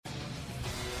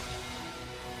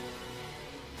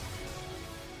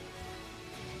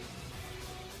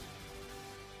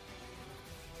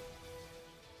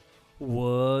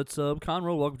What's up,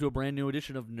 Conroe? Welcome to a brand new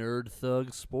edition of Nerd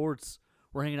Thug Sports.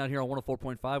 We're hanging out here on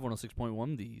 104.5,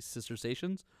 106.1, the sister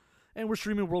stations, and we're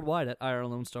streaming worldwide at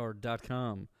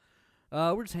irlonestar.com.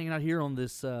 We're just hanging out here on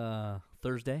this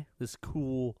Thursday, this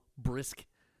cool, brisk,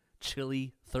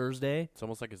 chilly Thursday. It's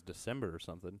almost like it's December or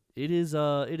something. It's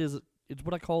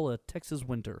what I call a Texas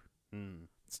winter.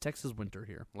 It's Texas winter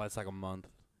here. Lasts like a month.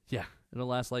 Yeah, it'll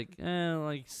last like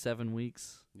 7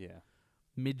 weeks. Yeah.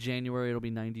 Mid-January, it'll be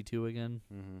 92 again.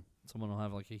 Mm-hmm. Someone will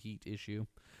have like a heat issue.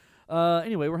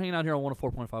 Anyway, we're hanging out here on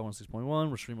 104.5, 106.1.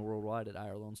 We're streaming worldwide at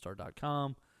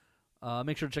irlonestar.com.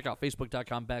 Make sure to check out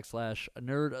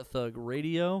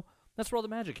facebook.com/nerdthugradio. That's where all the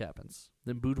magic happens.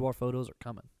 Then boudoir photos are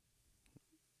coming.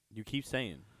 You keep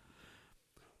saying.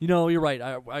 You know, you're right.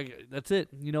 I that's it.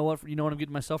 You know what? You know what I'm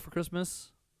getting myself for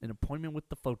Christmas? An appointment with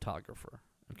the photographer.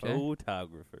 Okay.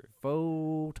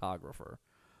 Photographer.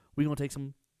 We're gonna take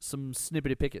some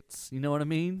snippety pickets. You know what I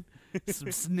mean? Some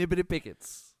snippety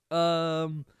pickets.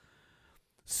 So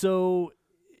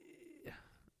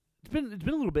it's been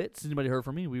a little bit since anybody heard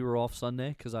from me. We were off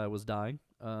Sunday because I was dying.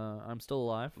 I'm still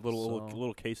alive.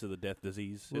 Little case of the death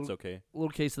disease. It's okay. A little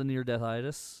case of the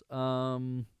near-death-itis.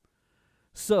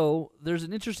 So there's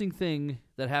an interesting thing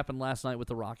that happened last night with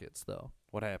the Rockets, though.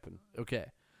 What happened? Okay.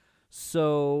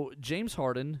 So James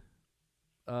Harden,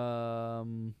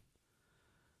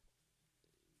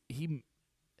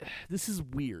 this is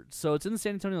weird. So it's in the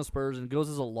San Antonio Spurs and it goes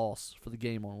as a loss for the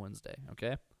game on Wednesday,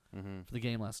 okay? Mm-hmm. For the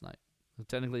game last night. So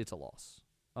technically it's a loss.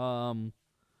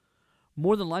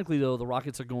 More than likely, though, the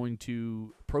Rockets are going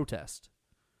to protest.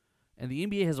 And the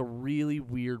NBA has a really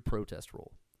weird protest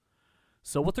rule.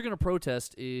 So what they're going to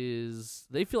protest is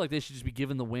they feel like they should just be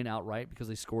given the win outright because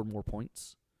they scored more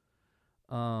points.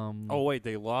 Oh, wait,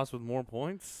 they lost with more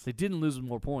points? They didn't lose with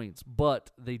more points,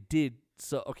 but they did.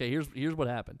 So, okay, here's what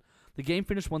happened. The game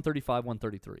finished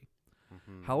 135-133.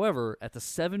 Mm-hmm. However, at the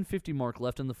 7:50 mark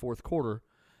left in the fourth quarter,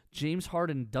 James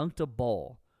Harden dunked a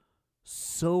ball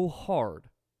so hard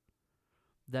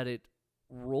that it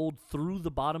rolled through the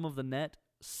bottom of the net,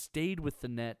 stayed with the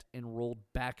net, and rolled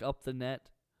back up the net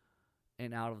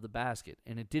and out of the basket.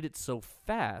 And it did it so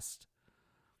fast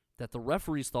that the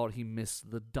referees thought he missed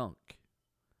the dunk.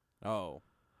 Oh.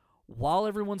 While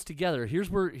everyone's together, here's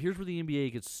where the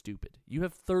NBA gets stupid. You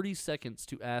have 30 seconds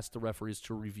to ask the referees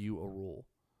to review a rule,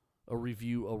 or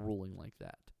review a ruling like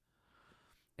that.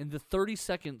 In the 30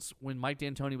 seconds when Mike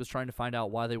D'Antoni was trying to find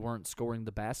out why they weren't scoring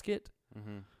the basket,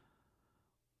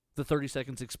 the 30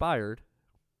 seconds expired,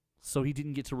 so he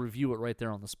didn't get to review it right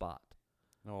there on the spot.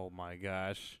 Oh, my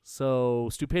gosh. So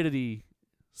stupidity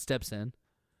steps in.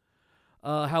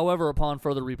 However, upon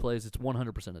further replays, it's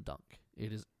 100% a dunk.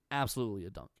 It is absolutely a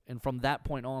dunk. And from that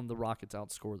point on, the Rockets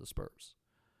outscore the Spurs.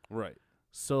 Right.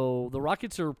 So the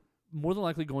Rockets are more than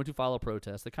likely going to file a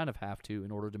protest. They kind of have to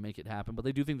in order to make it happen, but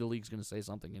they do think the league's going to say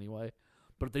something anyway.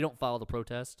 But if they don't file the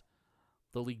protest,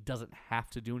 the league doesn't have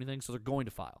to do anything, so they're going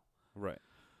to file. Right.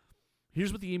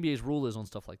 Here's what the NBA's rule is on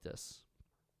stuff like this.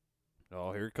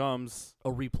 Oh, here it comes.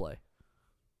 A replay.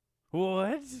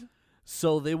 What?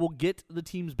 So they will get the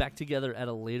teams back together at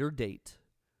a later date.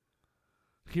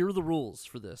 Here are the rules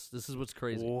for this. This is what's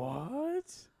crazy.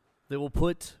 What? They will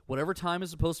put whatever time is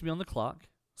supposed to be on the clock.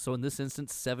 So in this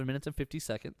instance, 7 minutes and 50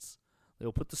 seconds. They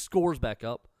will put the scores back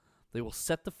up. They will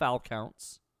set the foul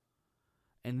counts.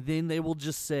 And then they will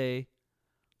just say,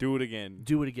 do it again.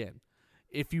 Do it again.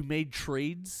 If you made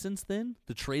trades since then,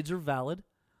 the trades are valid.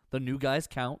 The new guys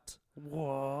count.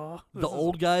 What? The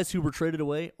old guys who were traded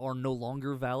away are no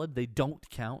longer valid. They don't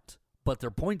count, but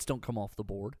their points don't come off the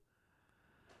board.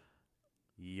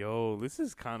 Yo, this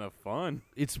is kind of fun.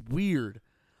 It's weird.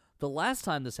 The last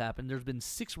time this happened, there's been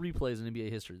 6 replays in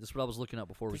NBA history. This is what I was looking at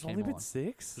before we came on. There's only been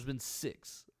 6? There's been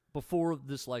 6 before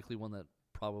this likely one that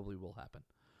probably will happen.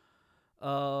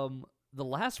 The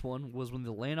last one was when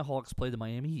the Atlanta Hawks played the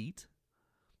Miami Heat.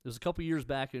 It was a couple years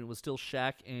back, and it was still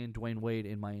Shaq and Dwayne Wade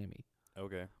in Miami.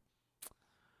 Okay.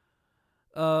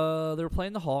 They were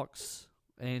playing the Hawks,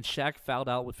 and Shaq fouled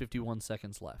out with 51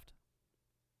 seconds left.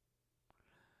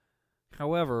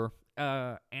 However,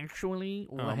 what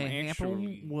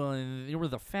happened was there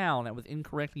was a foul that was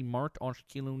incorrectly marked on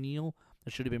Shaquille O'Neal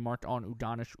that should have been marked on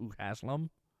Udonis Haslam.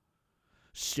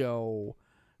 So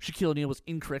Shaquille O'Neal was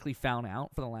incorrectly fouled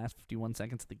out for the last 51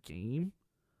 seconds of the game.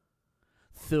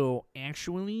 So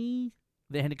actually,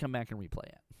 they had to come back and replay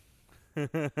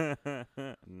it.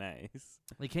 Nice.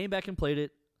 They came back and played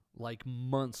it like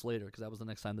months later because that was the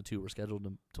next time the two were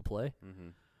scheduled to play. Mm-hmm.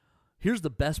 Here's the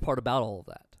best part about all of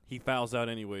that. He fouls out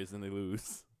anyways and they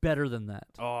lose. Better than that.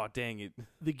 Oh, dang it.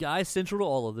 The guy central to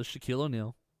all of this, Shaquille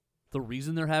O'Neal, the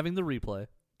reason they're having the replay.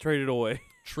 Traded away.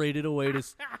 Traded away to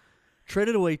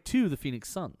traded away to the Phoenix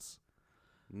Suns.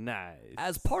 Nice.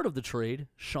 As part of the trade,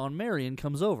 Shawn Marion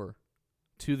comes over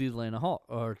to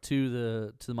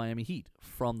the to the Miami Heat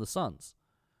from the Suns.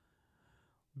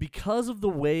 Because of the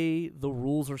way the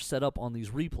rules are set up on these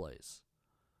replays,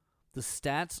 the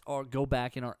stats go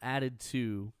back and are added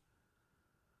to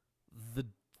the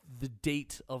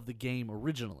date of the game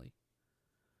originally.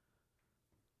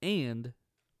 And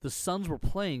the Suns were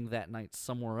playing that night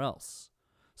somewhere else.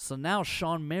 So now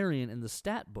Shawn Marion in the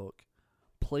stat book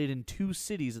played in 2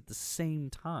 cities at the same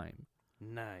time.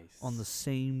 Nice. On the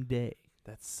same day.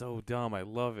 That's so dumb. I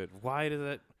love it. Why does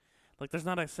that... Like, there's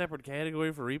not a separate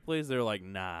category for replays? They're like,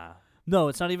 nah. No,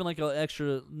 it's not even like an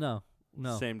extra... No.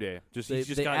 Same day. He's They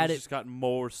just got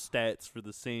more stats for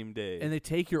the same day. And they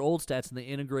take your old stats and they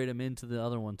integrate them into the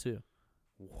other one, too.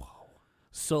 Whoa.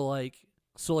 So like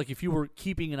if you were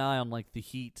keeping an eye on, like, the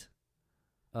Heat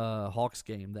Hawks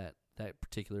game, that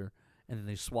particular, and then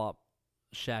they swap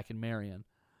Shaq and Marion.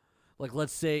 Like,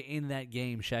 let's say in that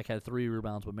game, Shaq had 3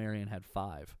 rebounds, but Marion had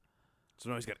 5. So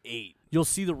now he's got 8. You'll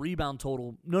see the rebound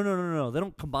total. No. They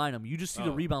don't combine them. You just see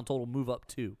the rebound total move up,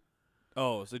 too.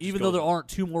 Oh, so it just even though there aren't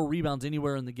 2 more rebounds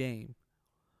anywhere in the game.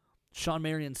 Shawn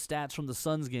Marion's stats from the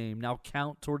Suns game now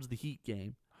count towards the Heat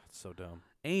game. That's so dumb.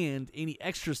 And any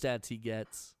extra stats he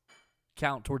gets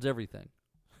count towards everything.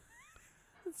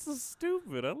 It's so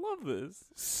stupid. I love this.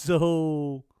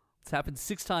 So it's happened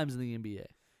 6 times in the NBA.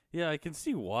 Yeah, I can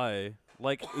see why.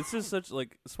 Like, this is such,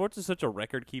 like, sports is such a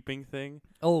record-keeping thing.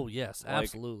 Oh, yes, Like,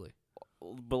 absolutely.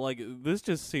 But, like, this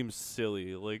just seems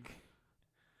silly. Like,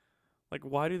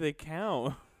 why do they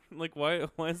count? Like, why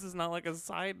is this not, like, a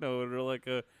side note or, like,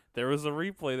 there was a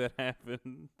replay that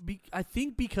happened? I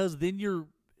think because then you're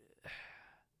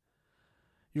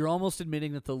almost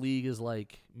admitting that the league is,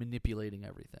 like, manipulating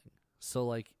everything. So,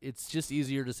 like, it's just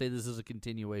easier to say this is a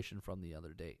continuation from the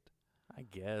other date. I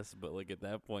guess, but, like, at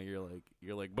that point,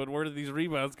 you're like, but where did these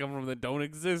rebounds come from that don't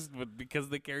exist? But because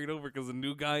they carried over because a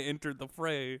new guy entered the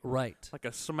fray. Right. Like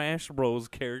a Smash Bros.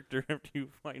 Character after you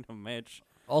find a match.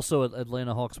 Also,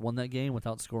 Atlanta Hawks won that game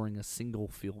without scoring a single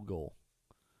field goal.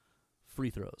 Free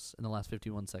throws in the last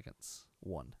 51 seconds.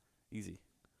 1. Easy.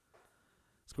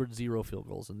 Scored 0 field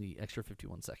goals in the extra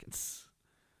 51 seconds.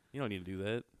 You don't need to do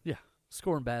that. Yeah.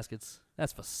 Scoring baskets.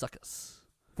 That's for suckers.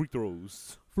 Free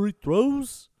throws. Free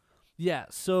throws? Yeah,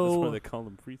 so... That's why they call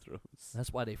them free throws.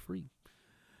 That's why they free.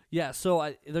 Yeah,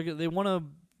 so they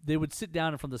would sit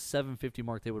down and from the 7:50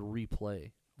 mark, they would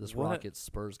replay this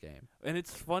Rockets-Spurs game. And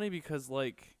it's funny because,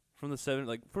 like, from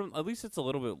at least it's a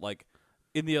little bit, like,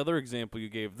 in the other example you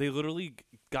gave, they literally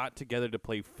got together to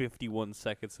play 51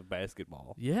 seconds of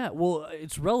basketball. Yeah, well,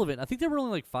 it's relevant. I think they were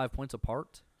only, like, 5 points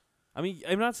apart. I mean,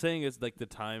 I'm not saying it's, like, the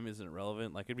time isn't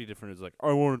relevant. Like, it'd be different. It's like,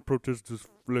 I want to protest this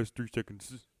last 3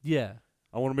 seconds. Yeah.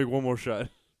 I want to make one more shot.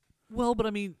 Well, but I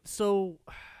mean, so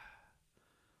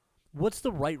what's the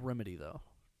right remedy, though?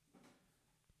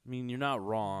 I mean, you're not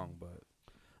wrong, but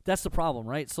that's the problem,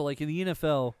 right? So, like in the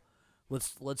NFL,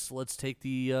 let's take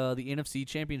the NFC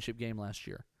Championship game last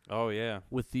year. Oh yeah,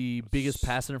 with the biggest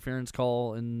pass interference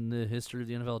call in the history of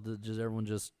the NFL, that just everyone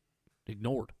just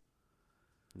ignored.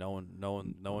 No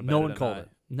one called it.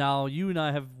 Now you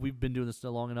and we've been doing this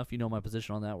long enough. You know my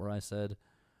position on that, where I said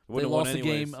they lost the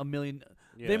game a million.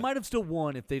 Yeah. They might have still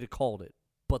won if they'd have called it,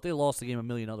 but they lost the game a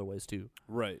million other ways too.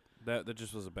 Right. That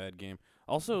just was a bad game.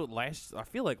 Also, I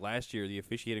feel like last year the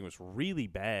officiating was really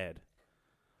bad.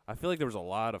 I feel like there was a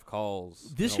lot of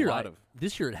calls. This year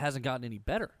it hasn't gotten any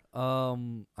better.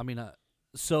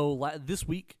 This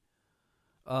week,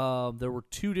 there were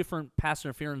 2 different pass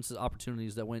interference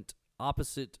opportunities that went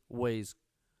opposite ways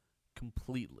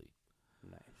completely.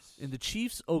 Nice. In the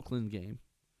Chiefs-Oakland game,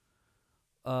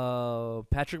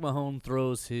 Patrick Mahomes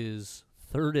throws his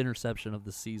 3rd interception of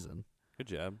the season. Good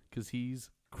job. Because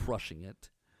he's crushing it.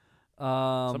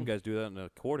 Some guys do that in a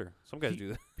quarter. Some guys do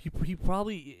that. He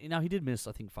probably he did miss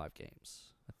 5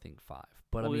 games. 5.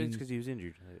 But well, I mean, it's because he was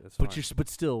injured. That's but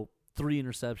still 3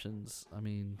 interceptions. I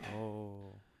mean,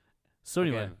 So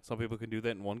anyway, again, some people can do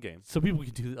that in one game. Some people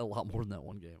can do a lot more than that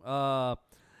one game.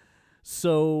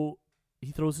 So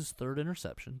he throws his 3rd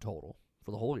interception total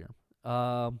for the whole year.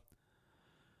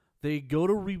 They go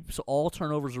to so all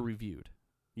turnovers are reviewed.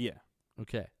 Yeah.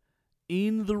 Okay.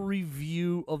 In the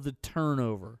review of the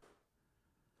turnover,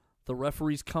 the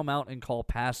referees come out and call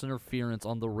pass interference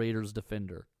on the Raiders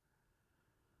defender.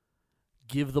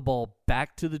 Give the ball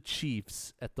back to the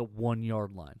Chiefs at the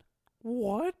 1-yard line.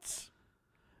 What?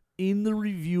 In the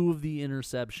review of the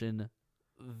interception,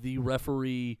 the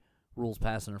referee rules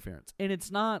pass interference. And it's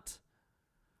not...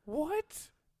 What?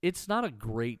 It's not a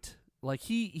great... Like,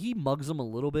 he mugs them a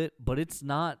little bit, but it's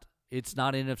not an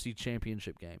NFC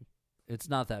Championship game. It's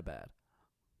not that bad.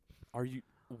 Are you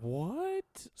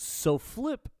what? So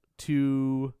flip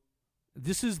to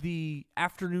this is the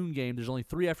afternoon game. There's only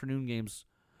 3 afternoon games.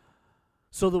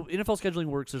 So the NFL scheduling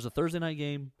works. There's a Thursday night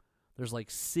game. There's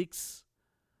like 6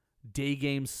 day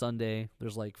games Sunday.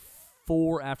 There's like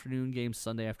 4 afternoon games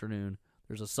Sunday afternoon.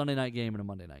 There's a Sunday night game and a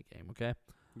Monday night game, okay?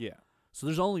 Yeah. So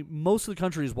there's only most of the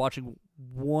country is watching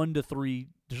 1 to 3.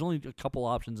 There's only a couple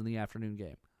options in the afternoon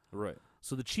game. Right.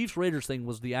 So the Chiefs-Raiders thing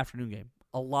was the afternoon game.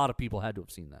 A lot of people had to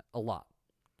have seen that. A lot.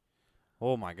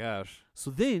 Oh my gosh. So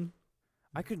then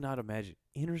I could not imagine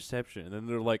interception and then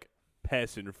they're like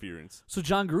pass interference. So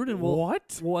John Gruden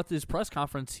What? Well, at this press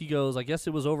conference, he goes, "I guess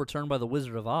it was overturned by the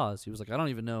Wizard of Oz." He was like, "I don't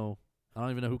even know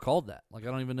who called that. Like,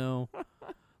 I don't even know.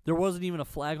 There wasn't even a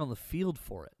flag on the field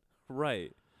for it."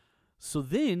 Right. So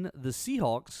then the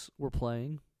Seahawks were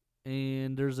playing,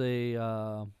 and there's a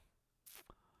I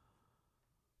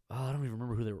don't even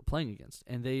remember who they were playing against,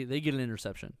 and they get an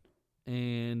interception,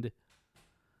 and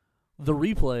the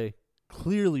replay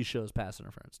clearly shows pass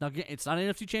interference. Now, it's not an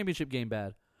NFC Championship game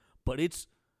bad, but if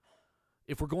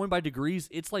we're going by degrees,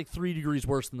 it's like 3 degrees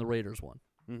worse than the Raiders one.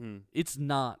 Mm-hmm. It's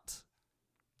not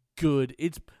good.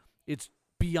 It's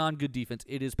beyond good defense.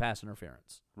 It is pass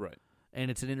interference. Right.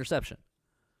 And it's an interception.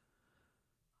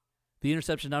 The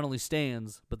interception not only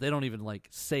stands, but they don't even like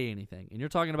say anything. And you're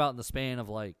talking about in the span of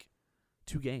like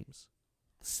 2 games,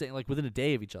 like within a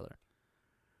day of each other.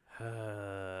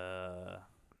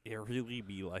 It really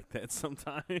be like that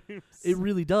sometimes. It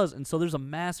really does. And so there's a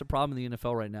massive problem in the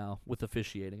NFL right now with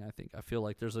officiating, I feel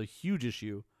like there's a huge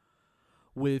issue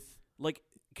with like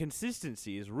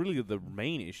consistency is really the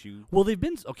main issue. Well, they've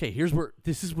been okay.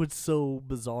 This is what's so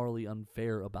bizarrely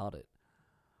unfair about it.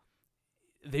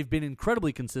 They've been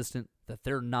incredibly consistent that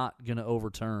they're not going to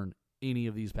overturn any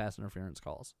of these pass interference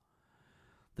calls.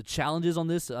 The challenges on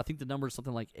this, I think the number is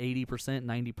something like 80%,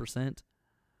 90%.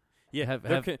 Yeah,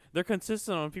 they're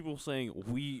consistent on people saying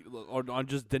on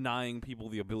just denying people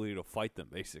the ability to fight them,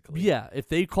 basically. Yeah, if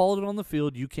they called it on the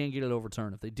field, you can't get it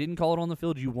overturned. If they didn't call it on the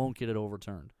field, you won't get it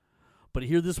overturned. But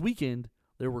here this weekend,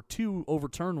 there were 2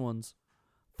 overturned ones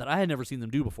that I had never seen them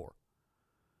do before.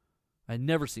 I had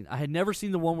never seen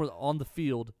the one where on the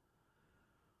field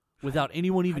without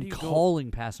anyone even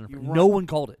calling pass interference. No one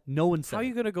called it. No one said How are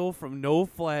you going to go from no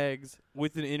flags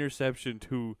with an interception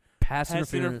to pass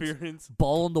interference,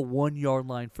 ball on the 1-yard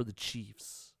line for the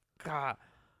Chiefs? God,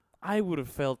 I would have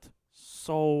felt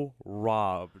so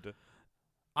robbed.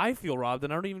 I feel robbed,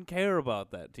 and I don't even care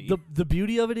about that team. The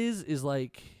beauty of it is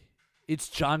like it's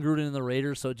John Gruden and the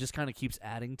Raiders, so it just kind of keeps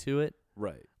adding to it.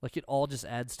 Right. Like it all just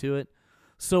adds to it.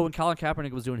 So when Colin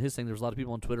Kaepernick was doing his thing, there was a lot of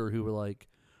people on Twitter who were like,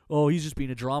 "Oh, he's just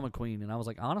being a drama queen," and I was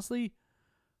like, honestly,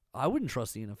 I wouldn't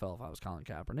trust the NFL if I was Colin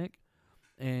Kaepernick.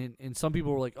 And some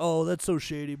people were like, "Oh, that's so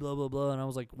shady, blah, blah, blah." And I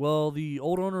was like, well, the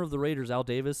old owner of the Raiders, Al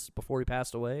Davis, before he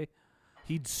passed away,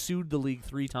 he'd sued the league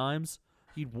 3 times.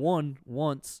 He'd won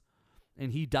once,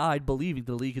 and he died believing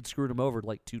the league had screwed him over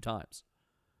like 2 times.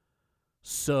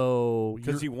 So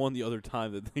because he won the other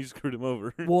time that they screwed him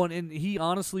over. Well, and he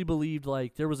honestly believed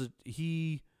like there was if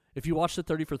you watch the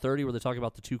 30 for 30 where they talk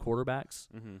about the 2 quarterbacks,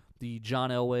 the John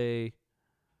Elway,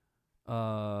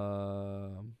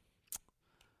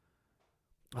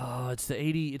 it's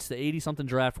the 80 something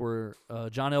draft where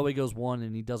John Elway goes 1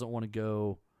 and he doesn't want to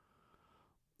go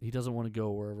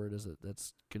wherever it is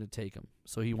that's going to take him.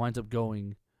 So he winds up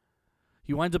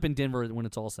in Denver when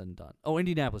it's all said and done. Oh,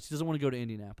 Indianapolis. He doesn't want to go to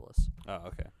Indianapolis. Oh,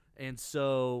 okay. And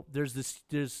so there's 5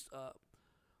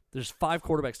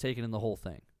 quarterbacks taken in the whole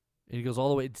thing. And he goes all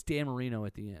the way. It's Dan Marino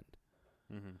at the end.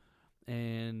 Mm-hmm.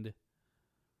 And,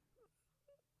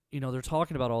 they're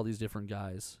talking about all these different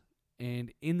guys.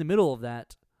 And in the middle of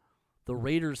that, the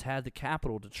Raiders had the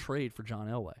capital to trade for John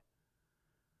Elway.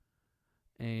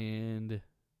 And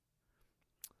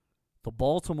the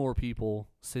Baltimore people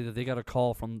say that they got a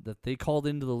call that they called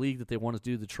into the league that they wanted to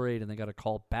do the trade, and they got a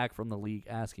call back from the league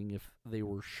asking if they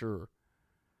were sure.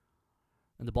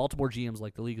 And the Baltimore GM's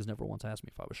like, the league has never once asked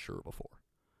me if I was sure before.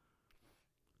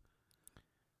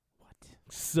 What?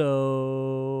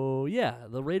 So, yeah,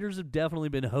 the Raiders have definitely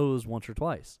been hosed once or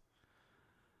twice.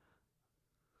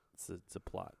 It's a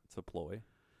plot. It's a ploy.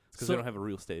 It's because they don't have a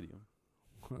real stadium.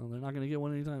 Well, they're not going to get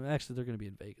one anytime. Actually, they're going to be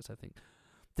in Vegas, I think.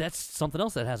 That's something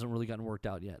else that hasn't really gotten worked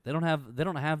out yet. They don't have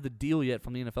the deal yet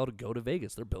from the NFL to go to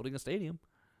Vegas. They're building a stadium.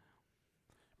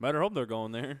 Better hope they're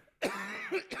going there.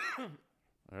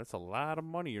 That's a lot of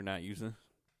money you're not using.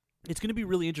 It's going to be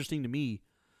really interesting to me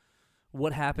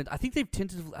what happened. I think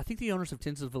the owners have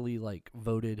tentatively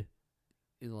voted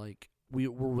we're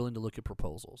willing to look at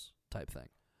proposals type thing.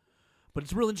 But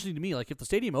it's real interesting to me. Like if the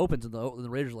stadium opens and the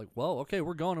Raiders are like, well, okay,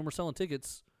 we're going and we're selling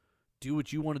tickets. do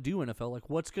what you want to do, NFL. Like,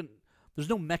 there's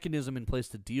no mechanism in place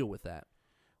to deal with that.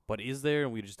 But is there,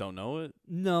 and we just don't know it?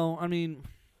 No, I mean,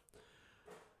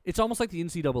 it's almost like the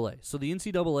NCAA. So the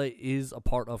NCAA is a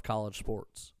part of college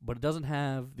sports, but it doesn't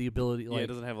have the ability. Yeah, it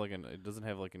doesn't have like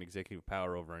an executive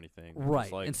power over anything.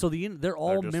 Right, Like, and so they're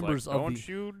all members of the. Don't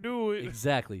you do it?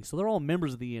 Exactly. So they're all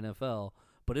members of the NFL.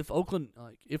 But if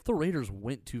if the Raiders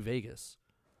went to Vegas,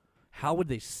 how would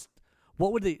they?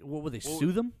 What would they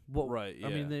sue them? Right. Yeah. I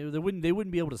mean, they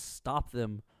wouldn't be able to stop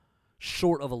them,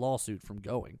 short of a lawsuit, from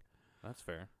going. That's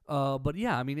fair. But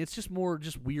yeah, I mean, it's just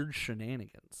weird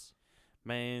shenanigans.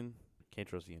 Man, can't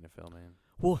trust the NFL, man.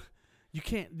 Well, you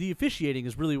can't. The officiating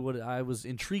is really what I was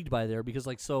intrigued by there, because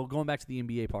going back to the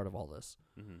NBA part of all this,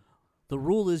 the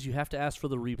rule is you have to ask for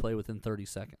the replay within 30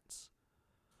 seconds.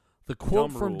 The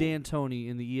quote from Dan Toney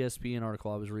in the ESPN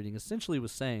article I was reading essentially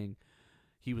was saying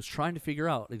he was trying to figure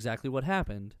out exactly what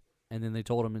happened, and then they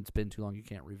told him it's been too long, you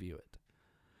can't review it.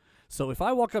 So if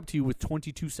I walk up to you with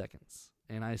 22 seconds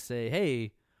and I say,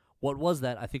 hey, what was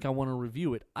that? I think I want to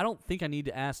review it. I don't think I need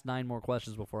to ask 9 more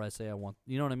questions before I say I want.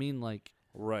 You know what I mean? Like,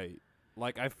 right.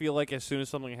 Like, I feel like as soon as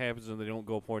something happens and they don't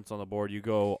go points on the board, you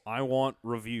go, I want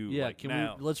review. Yeah, like,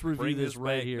 now. Let's review Bring this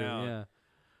right here. now. Yeah.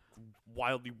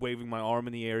 Wildly waving my arm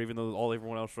in the air, even though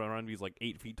everyone else around me is like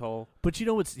 8 feet tall. But you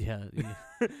know what's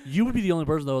you would be the only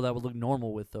person though that would look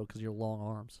normal with though, because your long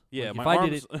arms. Yeah, like, my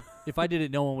arms. If I did it,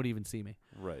 no one would even see me.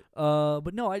 Right.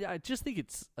 But no, I just think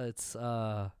it's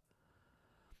a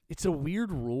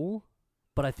weird rule,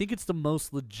 but I think it's the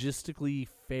most logistically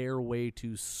fair way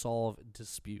to solve a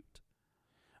dispute.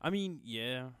 I mean,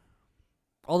 yeah.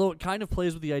 Although it kind of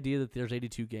plays with the idea that there's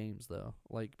 82 games, though.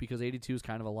 Like, because 82 is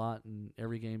kind of a lot, and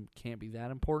every game can't be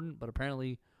that important, but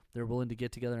apparently they're willing to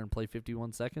get together and play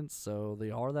 51 seconds, so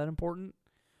they are that important.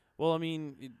 Well, I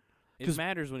mean, it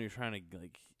matters when you're trying to,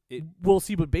 like... Well,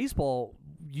 see, but baseball,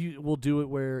 you will do it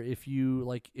where if you,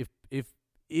 like, if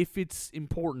it's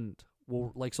important,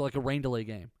 like a rain delay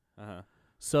game. Uh-huh.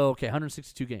 So, okay,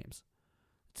 162 games.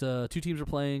 It's 2 teams are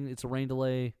playing, it's a rain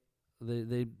delay.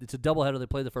 It's a doubleheader. They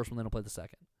play the first one, then they'll play the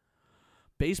second.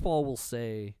 Baseball will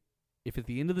say, if at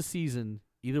the end of the season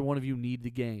either one of you need the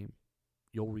game,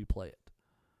 you'll replay it.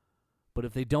 But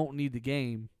if they don't need the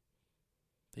game,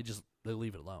 they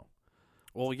leave it alone.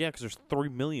 Well, yeah, because there's 3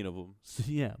 million of them. So,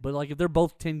 yeah, but like if they're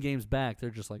both 10 games back,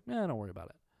 they're just like, don't worry about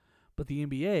it. But the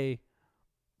NBA,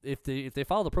 if they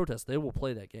file the protest, they will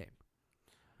play that game.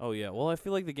 Oh yeah. Well, I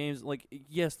feel like the games, like,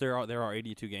 yes, there are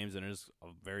 82 games and it is a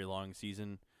very long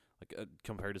season. Like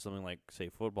compared to something like, say,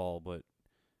 football, but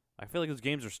I feel like those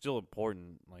games are still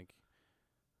important, like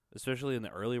especially in the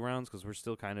early rounds, because we're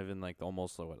still kind of in like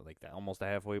almost a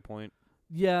halfway point.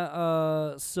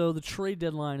 Yeah. So the trade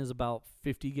deadline is about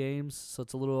 50 games, so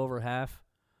it's a little over half.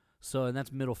 So and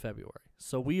that's middle February.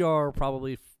 So we are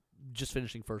probably just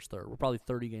finishing first third. We're probably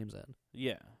 30 games in.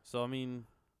 Yeah. So I mean,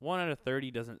 1 out of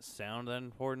 30 doesn't sound that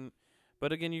important,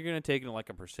 but again, you're gonna take it like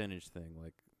a percentage thing,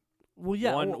 like. Well,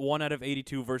 yeah, one out of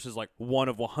 82 versus like 1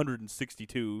 of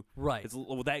 162. Right.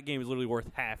 That game is literally worth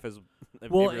half as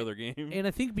well, every other game. And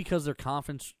I think because they're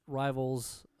conference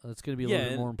rivals, it's going to be a little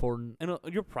bit more important. And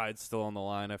your pride's still on the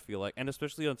line, I feel like, and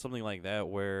especially on something like that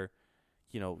where,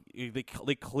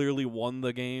 they clearly won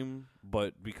the game,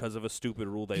 but because of a stupid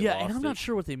rule they lost. Yeah, and I'm not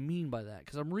sure what they mean by that,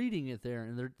 because I'm reading it there,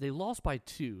 and they lost by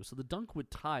 2, so the dunk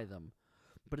would tie them.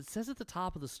 But it says at the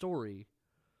top of the story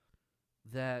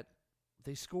that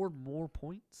they scored more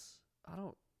points?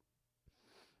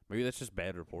 Maybe that's just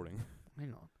bad reporting.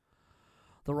 Hang on.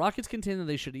 The Rockets contend that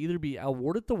they should either be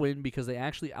awarded the win because they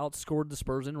actually outscored the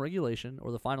Spurs in regulation,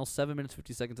 or the final 7 minutes,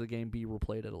 50 seconds of the game be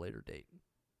replayed at a later date.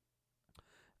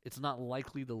 It's not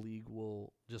likely the league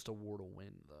will just award a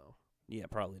win, though. Yeah,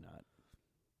 probably not.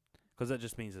 Because that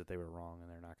just means that they were wrong, and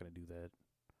they're not going to do that.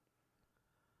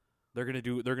 They're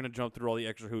going to jump through all the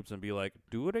extra hoops and be like,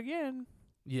 do it again.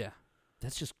 Yeah.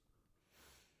 That's just...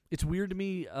 It's weird to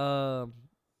me that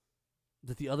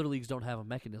the other leagues don't have a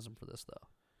mechanism for this,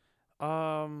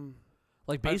 though.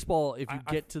 Like baseball, if you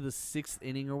get to the 6th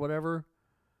inning or whatever,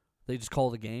 they just call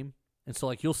the game. And so,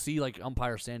 like, you'll see, like,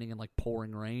 umpires standing in, like,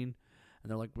 pouring rain. And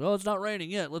they're like, well, it's not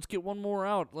raining yet. Let's get one more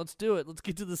out. Let's do it. Let's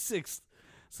get to the 6th.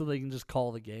 So they can just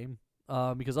call the game.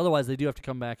 Because otherwise they do have to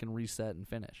come back and reset and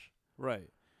finish. Right.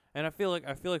 And I feel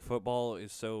like football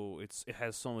is it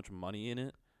has so much money in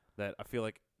it that I feel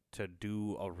like to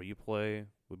do a replay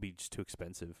would be just too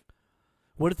expensive.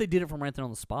 What if they did it from right there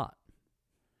on the spot?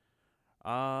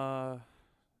 I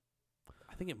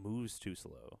think it moves too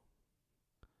slow.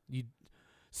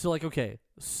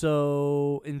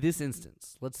 So in this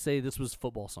instance, let's say this was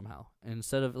football somehow. And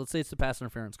let's say it's the pass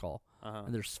interference call,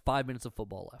 and there's 5 minutes of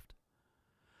football left.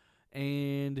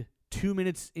 And 2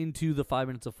 minutes into the 5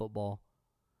 minutes of football,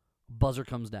 buzzer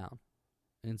comes down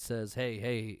and says,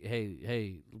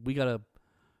 hey, we gotta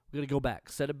go back.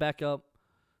 Set it back up.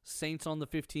 Saints on the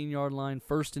 15-yard line,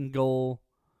 1st and goal.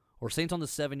 Or Saints on the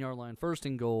 7-yard line, 1st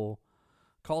and goal.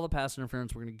 Call the pass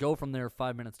interference. We're going to go from there,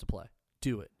 5 minutes to play.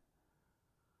 Do it.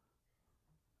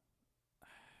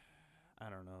 I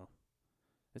don't know.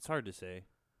 It's hard to say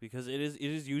because it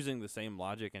is using the same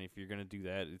logic, and if you're going to do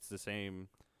that, it's the same.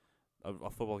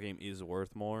 A football game is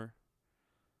worth more.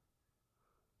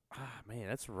 Man,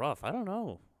 that's rough. I don't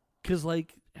know. Because,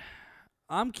 like,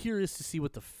 I'm curious to see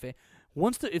what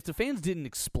if the fans didn't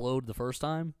explode the first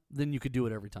time, then you could do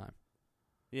it every time.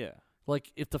 Yeah.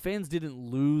 Like, if the fans didn't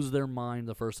lose their mind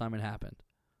the first time it happened,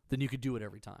 then you could do it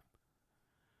every time.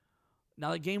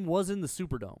 Now, the game was in the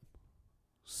Superdome.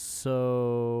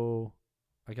 So,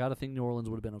 I got to think New Orleans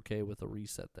would have been okay with a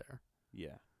reset there.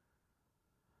 Yeah.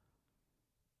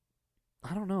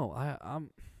 I don't know.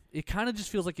 It kind of just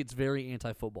feels like it's very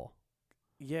anti-football.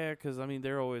 Yeah, because, I mean,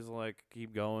 they're always like,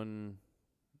 keep going.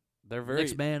 They're very...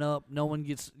 Next man up. No one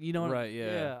gets... You know. Right,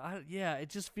 yeah. Yeah, it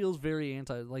just feels very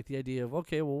anti... Like the idea of,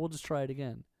 okay, well, we'll just try it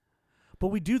again.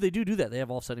 But they do that. They have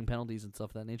offsetting penalties and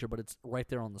stuff of that nature, but it's right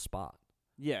there on the spot.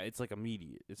 Yeah, it's like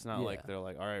immediate. It's not like they're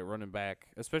like, all right, running back.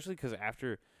 Especially because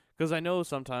because I know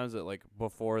sometimes that like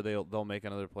before they'll make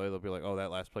another play, they'll be like, oh,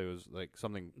 that last play was like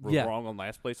something wrong on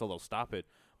last play, so they'll stop it.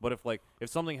 But if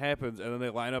something happens and then they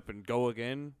line up and go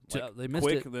again, like, they missed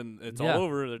quick, it. then it's all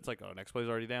over. It's like, oh, next play's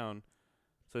already down.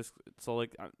 So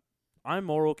like I'm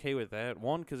more okay with that.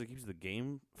 One, because it keeps the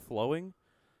game flowing,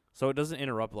 so it doesn't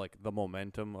interrupt like the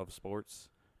momentum of sports.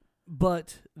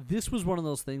 But this was one of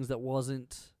those things that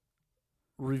wasn't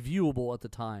reviewable at the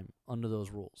time under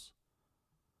those rules.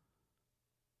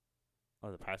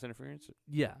 Oh, the pass interference?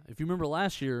 Yeah. If you remember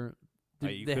last year,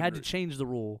 they had to change the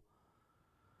rule.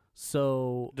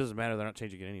 So it doesn't matter. They're not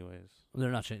changing it anyways. They're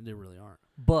not changing. They really aren't.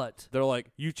 But they're like,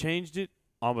 you changed it,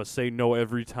 I'm going to say no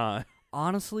every time.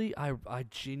 Honestly, I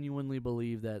genuinely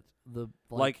believe that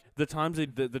like the times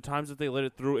that they let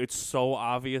it through, it's so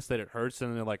obvious that it hurts,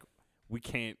 and they're like, we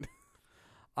can't.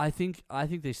 I think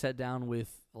they sat down with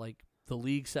like the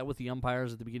league sat with the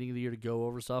umpires at the beginning of the year to go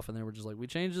over stuff, and they were just like, we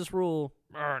changed this rule.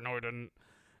 No, we didn't.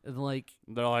 And like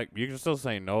they're like, you can still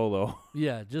say no though.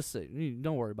 Yeah, just say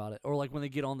don't worry about it. Or like when they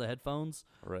get on the headphones,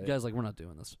 right? The guy's like, we're not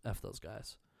doing this. F those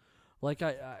guys. Like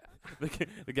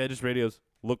the guy just radios,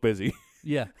 look busy.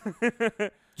 Yeah.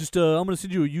 Just I'm gonna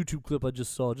send you a YouTube clip I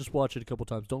just saw. Just watch it a couple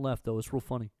times. Don't laugh though. It's real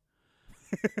funny.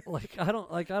 I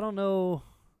don't know.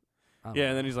 Yeah,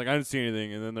 and then he's like, I didn't see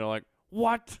anything, and then they're like,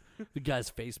 what? The guy's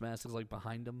face mask is like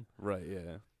behind him. Right.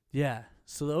 Yeah. Yeah.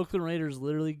 So the Oakland Raiders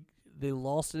literally they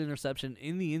lost an interception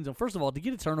in the end zone. First of all, to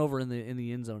get a turnover in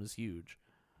the end zone is huge.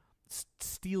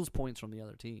 Steals points from the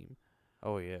other team.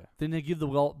 Oh yeah. Then they give the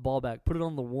ball back, put it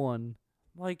on the 1.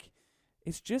 Like,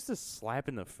 it's just a slap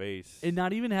in the face. And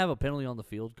not even have a penalty on the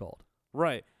field called.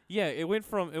 Right. Yeah, it went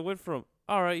from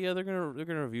all right, yeah, they're gonna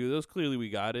review those. Clearly we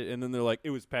got it. And then they're like,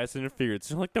 it was pass interference.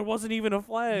 They're like, there wasn't even a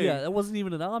flag. Yeah, that wasn't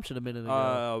even an option a minute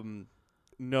ago.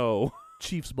 No.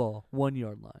 Chiefs ball,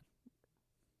 1-yard line.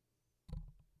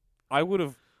 I would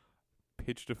have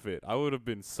pitched a fit. I would have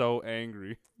been so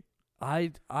angry.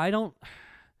 I don't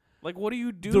like, what do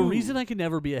you do? The reason I could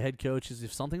never be a head coach is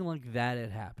if something like that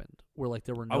had happened, where like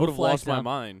there were no flags. I would have lost down, my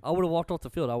mind. I would have walked off the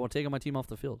field. I would have taken my team off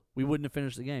the field. We wouldn't have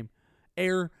finished the game.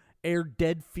 Air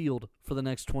dead field for the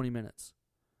next 20 minutes.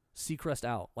 Seacrest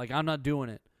out. Like, I'm not doing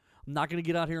it. I'm not going to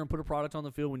get out here and put a product on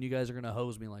the field when you guys are going to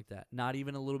hose me like that. Not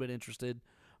even a little bit interested.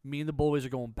 Me and the boys are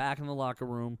going back in the locker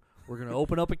room. We're going to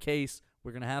open up a case.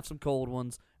 We're going to have some cold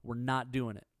ones. We're not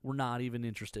doing it. We're not even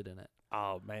interested in it.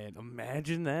 Oh man,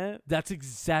 imagine that. That's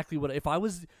exactly what if I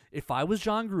was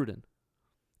John Gruden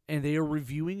and they are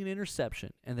reviewing an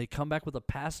interception and they come back with a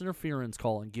pass interference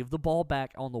call and give the ball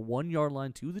back on the 1-yard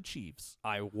line to the Chiefs.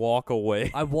 I walk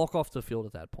away. I walk off the field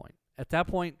at that point. At that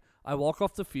point, I walk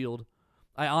off the field.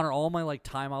 I honor all my like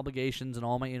time obligations and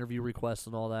all my interview requests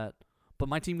and all that. But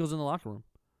my team goes in the locker room.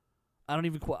 I don't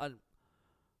even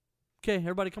okay,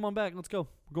 everybody come on back. Let's go.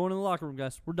 We're going in the locker room,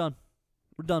 guys. We're done.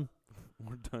 We're done.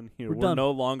 We're done here. We're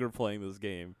no longer playing this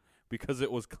game because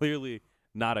it was clearly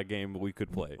not a game we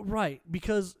could play. Right,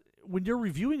 because when you're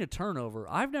reviewing a turnover,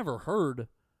 I've never heard.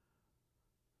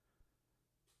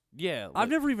 Yeah, I've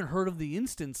never even heard of the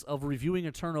instance of reviewing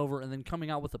a turnover and then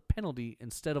coming out with a penalty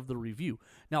instead of the review.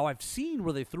 Now, I've seen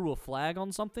where they threw a flag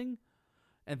on something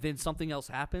and then something else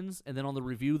happens, and then on the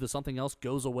review, the something else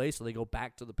goes away, so they go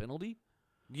back to the penalty.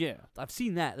 Yeah. I've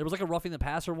seen that. There was like a roughing the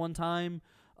passer one time,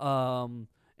 and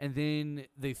then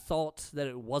they thought that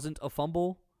it wasn't a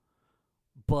fumble,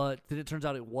 but then it turns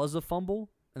out it was a fumble.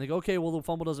 And they go, okay, well, the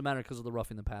fumble doesn't matter because of the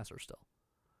roughing the passer still.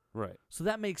 Right. So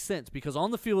that makes sense because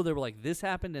on the field they were like, this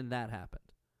happened and that happened.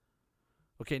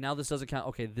 Okay, now this doesn't count.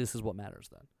 Okay, this is what matters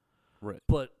then. Right.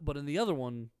 But in the other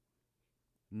one,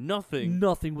 Nothing.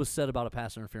 nothing was said about a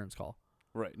pass interference call.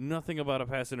 Right. Nothing about a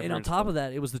pass interference. And on top of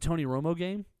that, it was the Tony Romo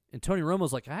game. And Tony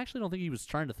Romo's like, I actually don't think he was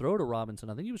trying to throw to Robinson.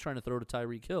 I think he was trying to throw to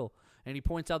Tyreek Hill. And he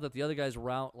points out that the other guy's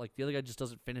route, like the other guy just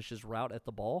doesn't finish his route at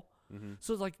the ball. Mm-hmm.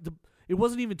 So it's like it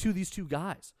wasn't even to these two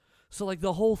guys. So like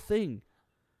the whole thing,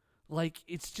 like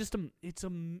it's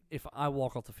if I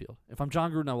walk off the field, if I'm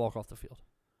John Gruden, I walk off the field.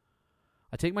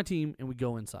 I take my team and we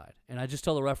go inside. And I just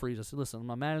tell the referees, I said, listen, I'm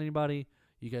not mad at anybody.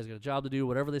 You guys got a job to do.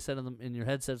 Whatever they said in your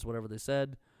headsets, whatever they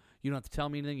said. You don't have to tell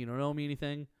me anything. You don't owe me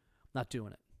anything. I'm not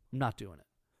doing it. I'm not doing it.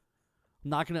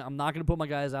 I'm not gonna put my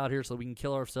guys out here so we can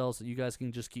kill ourselves so you guys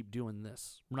can just keep doing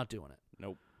this. We're not doing it.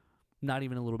 Nope. Not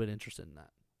even a little bit interested in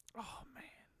that. Oh man.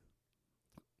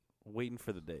 Waiting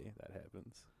for the day that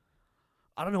happens.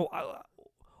 I don't know.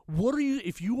 What are you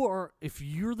if you're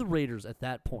the Raiders at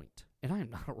that point? And I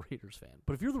am not a Raiders fan,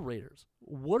 but if you're the Raiders,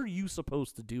 what are you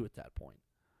supposed to do at that point?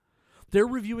 They're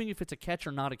reviewing if it's a catch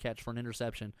or not a catch for an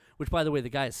interception, which, by the way, the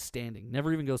guy is standing,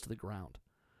 never even goes to the ground.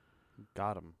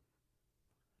 Got him.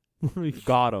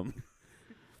 Got him.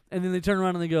 And then they turn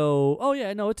around and they go, oh,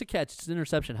 yeah, no, it's a catch. It's an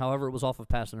interception. However, it was off of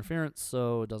pass interference,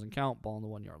 so it doesn't count. Ball on the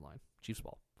 1 yard line. Chiefs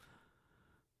ball.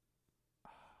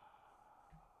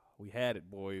 We had it,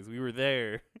 boys. We were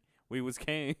there. We was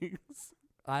kings.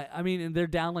 I mean, and they're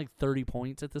down like 30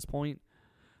 points at this point.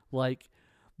 Like,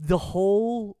 the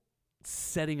whole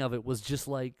setting of it was just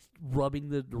like rubbing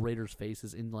the Raiders'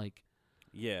 faces in like,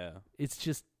 yeah.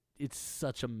 It's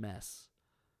such a mess.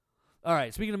 All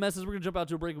right, speaking of messes, we're going to jump out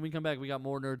to a break. When we come back, we got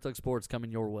more Nerd Thug Sports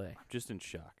coming your way. I'm just in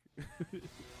shock.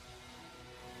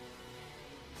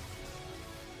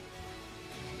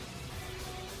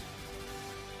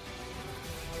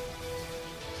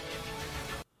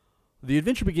 The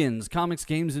Adventure Begins, Comics,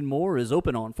 Games, and More is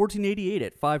open on 1488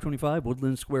 at 525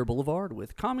 Woodland Square Boulevard.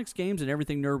 With comics, games, and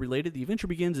everything nerd-related, The Adventure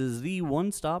Begins is the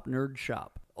one-stop nerd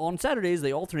shop. On Saturdays,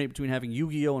 they alternate between having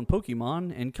Yu-Gi-Oh! And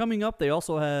Pokemon, and coming up, they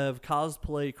also have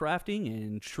cosplay crafting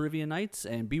and trivia nights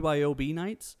and BYOB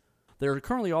nights. They're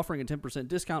currently offering a 10%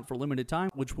 discount for limited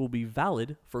time, which will be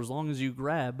valid for as long as you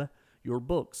grab your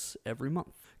books every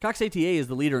month. Cox ATA is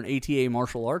the leader in ATA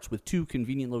martial arts with 2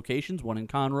 convenient locations, one in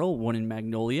Conroe, one in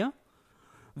Magnolia.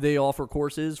 They offer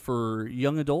courses for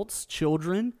young adults,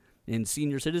 children, and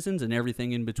senior citizens, and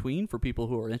everything in between for people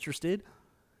who are interested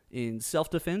in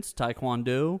self-defense,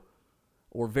 taekwondo,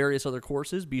 or various other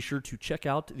courses. Be sure to check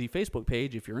out the Facebook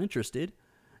page if you're interested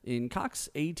in Cox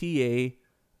ATA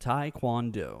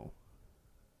Taekwondo.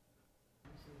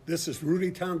 This is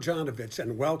Rudy Tomjanovich,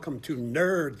 and welcome to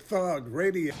Nerd Thug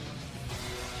Radio.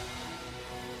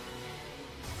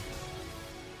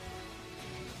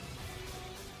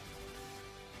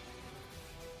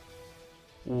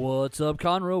 What's up,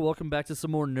 Conroe? Welcome back to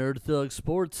some more Nerd Thug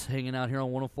Sports. Hanging out here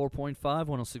on 104.5,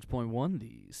 106.1,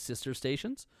 the sister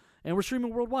stations. And we're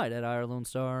streaming worldwide at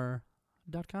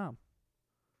irlonestar.com.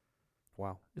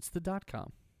 Wow. It's the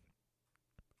 .com.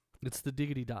 It's the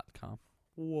diggity.com.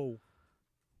 Whoa.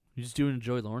 You just doing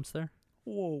Joey Lawrence there?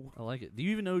 Whoa. I like it. Do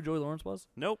you even know who Joey Lawrence was?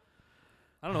 Nope.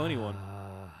 I don't know anyone.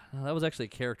 No, that was actually a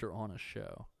character on a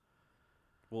show.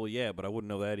 Well, yeah, but I wouldn't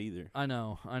know that either. I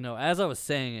know. As I was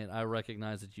saying it, I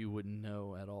recognized that you wouldn't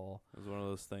know at all. It was one of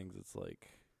those things that's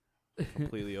like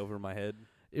completely over my head.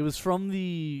 It was from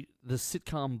the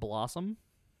sitcom Blossom.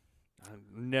 I've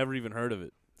never even heard of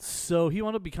it. So he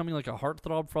wound up becoming like a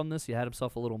heartthrob from this. He had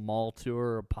himself a little mall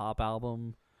tour, a pop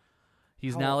album.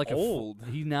 He's How now like old?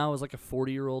 He now is like a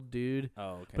 40-year-old dude.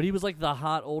 Oh, okay. But he was like the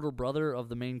hot older brother of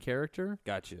the main character.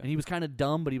 Gotcha. And he was kind of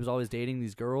dumb, but he was always dating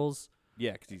these girls.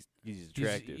 Yeah, because he's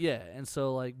attractive. And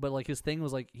so like, but like his thing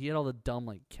was like he had all the dumb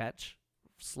like catch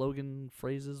slogan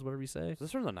phrases, whatever you say. Is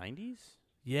this from the 90s?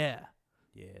 Yeah.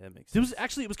 Yeah, that makes It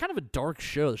sense. was kind of a dark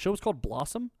show. The show was called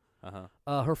Blossom.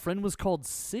 Uh-huh. Her friend was called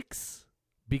Six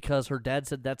because her dad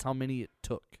said that's how many it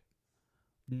took.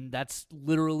 That's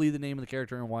literally the name of the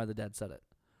character and why the dad said it.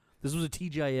 This was a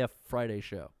TGIF Friday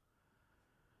show.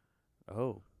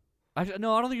 Oh. Actually,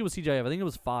 no, I don't think it was TGIF. I think it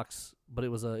was Fox, but it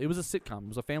was a sitcom. It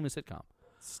was a family sitcom.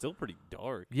 Still pretty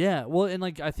dark. Yeah, well, and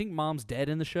like I think mom's dead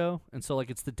in the show, and so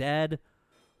like it's the dad,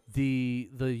 the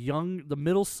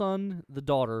middle son, the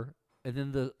daughter, and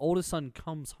then the oldest son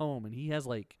comes home, and he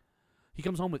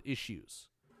comes home with issues.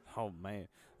 Oh man,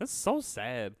 that's so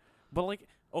sad. But like,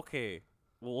 okay,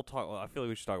 well we'll talk. Well, I feel like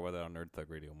we should talk about that on Nerd Thug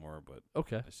Radio more. But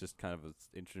Okay. it's just kind of an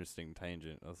interesting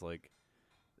tangent. I was like,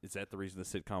 Is that the reason the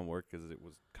sitcom worked? Because it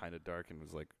was kind of dark and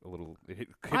was like a little it hit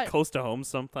I- close to home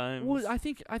sometimes. Well, I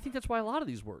think that's why a lot of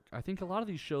these work. I think a lot of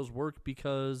these shows work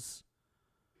because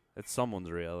It's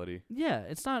someone's reality. yeah,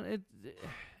 it's not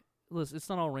listen, it's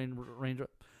not all raindrop.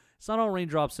 It's not all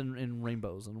raindrops and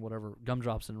rainbows and whatever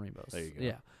gumdrops and rainbows. There you go.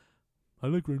 Yeah, I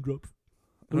like raindrops.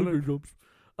 I like raindrops.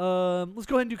 Let's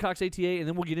go ahead and do Cox ATA, and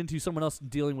then we'll get into someone else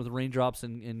dealing with raindrops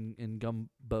and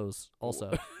gumbows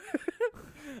also.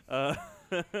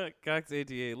 Cox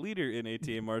ATA, leader in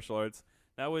ATA martial arts,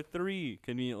 now with 3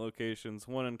 convenient locations,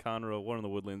 1 in Conroe, 1 in the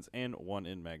Woodlands, and 1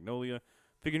 in Magnolia.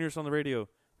 If you can hear us on the radio,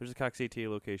 there's a Cox ATA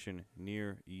location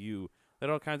near you. They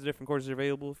have all kinds of different courses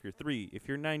available. If you're 3, if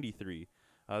you're 93,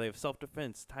 they have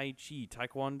self-defense, Tai Chi,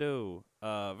 Taekwondo,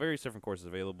 various different courses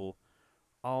available.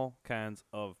 All kinds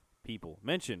of people.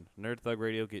 Mention Nerd Thug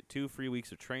Radio, get 2 free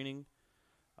weeks of training.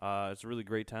 It's a really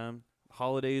great time.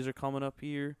 Holidays are coming up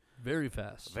here. Very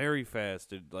fast. Very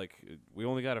fast. We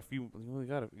only got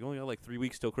like 3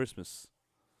 weeks till Christmas,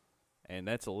 and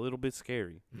that's a little bit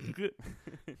scary.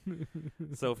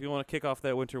 So if you want to kick off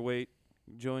that winter wait,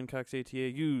 join Cox ATA.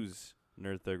 Use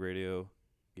Nerd Thug Radio.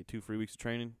 Get 2 free weeks of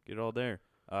training. Get it all there.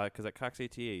 Because at Cox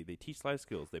ATA, they teach life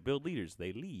skills. They build leaders.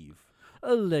 They leave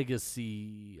A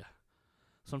legacy.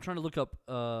 So I'm trying to look up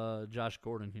Josh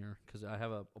Gordon here because I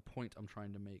have a point I'm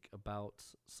trying to make about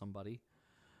somebody.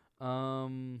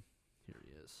 Here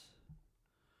he is.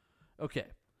 Okay.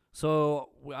 So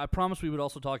I promised we would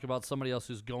also talk about somebody else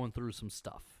who's going through some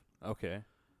stuff. Okay.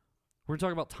 We're going to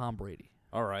talk about Tom Brady.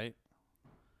 All right.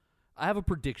 I have a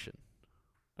prediction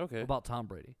Okay. about Tom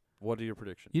Brady. What are your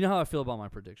predictions? You know how I feel about my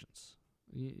predictions.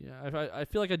 Yeah, I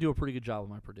feel like I do a pretty good job with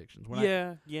my predictions.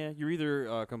 Yeah. You're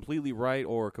either completely right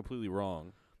or completely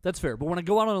wrong. That's fair. But when I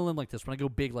go out on a limb like this, when I go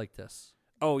big like this,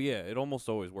 Oh, yeah. It almost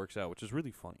always works out, which is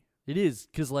really funny. it is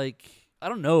because, like, I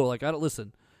don't know. Like, I don't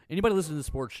listen. Anybody listen to the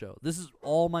sports show? This is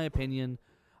all my opinion.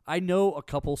 I know a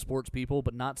couple sports people,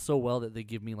 but not so well that they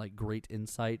give me like great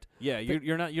insight. Yeah,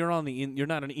 you're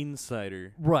not an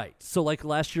insider. Right. So like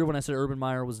last year when I said Urban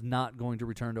Meyer was not going to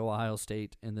return to Ohio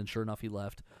State, and then sure enough he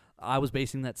left, I was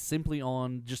basing that simply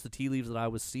on just the tea leaves that I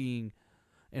was seeing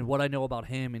and what I know about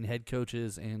him and head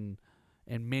coaches and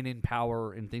men in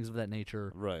power and things of that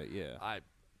nature. Right, yeah.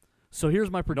 So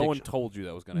here's my prediction. No one told you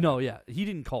that was going to No, happen. yeah. He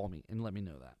didn't call me and let me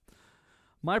know that.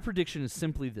 My prediction is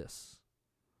simply this.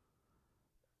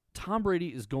 Tom Brady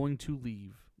is going to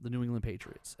leave the New England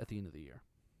Patriots at the end of the year.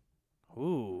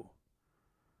 Ooh.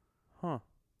 Huh.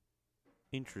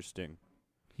 Interesting.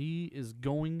 He is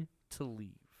going to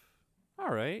leave.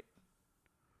 All right.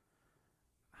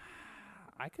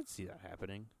 I could see that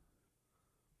happening.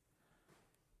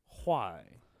 Why?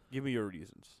 Give me your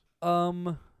reasons.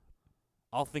 I'll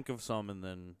think of some and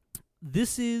then...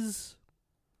 This is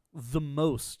the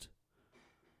most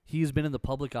he has been in the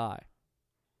public eye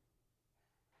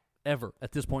ever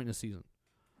at this point in the season.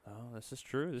 Oh, this is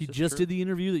true. He just did the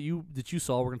interview that you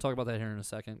saw. We're going to talk about that here in a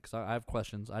second because I have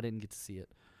questions. I didn't get to see it.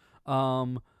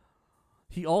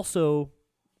 He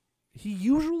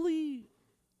usually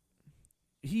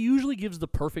gives the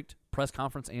perfect press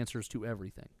conference answers to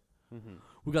everything. Mm-hmm.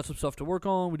 We got some stuff to work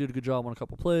on. We did a good job on a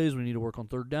couple plays. We need to work on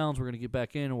third downs. We're going to get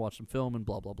back in and watch some film and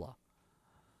blah, blah, blah.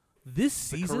 This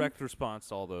season... The correct response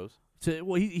to all those.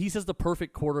 He says the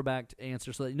perfect quarterback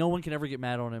answer so that no one can ever get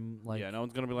mad on him. Like, yeah, no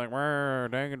one's going to be like,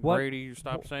 dang it, What? Brady,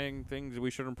 stop saying things that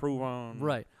we should improve on.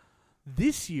 Right.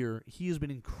 This year, he has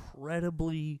been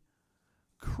incredibly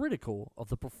critical of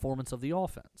the performance of the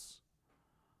offense.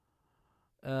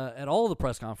 At all the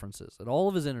press conferences, at all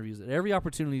of his interviews, at every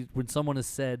opportunity when someone has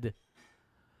said,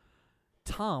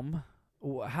 Tom,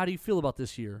 how do you feel about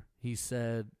this year? He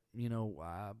said,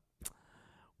 we're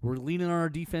leaning on our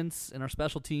defense and our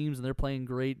special teams, and they're playing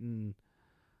great, and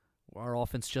our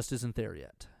offense just isn't there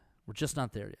yet. We're just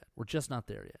not there yet. We're just not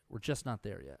there yet. We're just not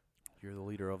there yet. You're the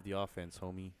leader of the offense,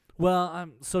 homie. Well,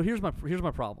 so here's my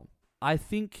problem. I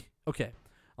think, okay,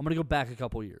 I'm going to go back a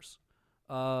couple years.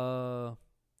 Colin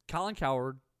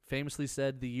Cowherd famously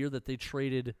said the year that they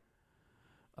traded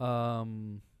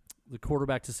the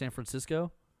quarterback to San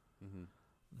Francisco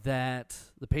that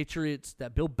the Patriots,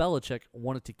 that Bill Belichick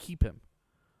wanted to keep him,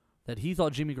 that he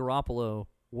thought Jimmy Garoppolo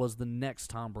was the next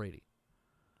Tom Brady.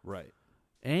 Right.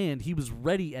 And he was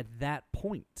ready at that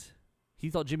point.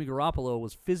 He thought Jimmy Garoppolo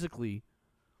was physically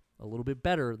a little bit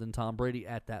better than Tom Brady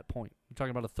at that point. You're talking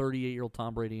about a 38-year-old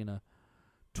Tom Brady and a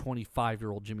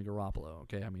 25-year-old Jimmy Garoppolo,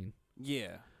 okay? I mean...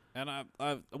 Yeah. And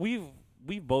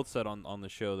we've both said on the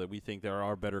show that we think there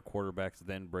are better quarterbacks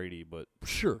than Brady, but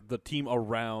Sure. the team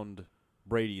around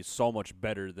Brady is so much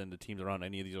better than the teams around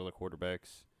any of these other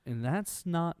quarterbacks. And that's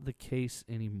not the case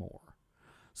anymore.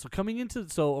 So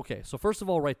so first of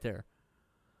all, right there,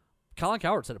 Colin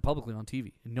Cowherd said it publicly on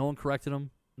TV, and no one corrected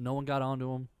him. No one got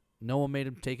onto him. No one made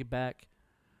him take it back.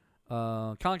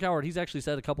 Colin Cowherd, he's actually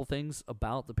said a couple things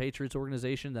about the Patriots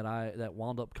organization that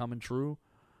wound up coming true.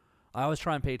 I always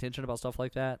try and pay attention about stuff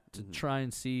like that to try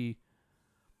and see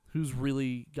who's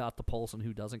really got the pulse and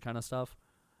who doesn't, kind of stuff.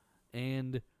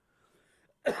 And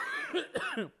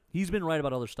he's been right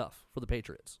about other stuff for the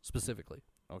Patriots specifically.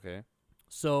 Okay.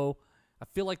 So I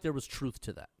feel like there was truth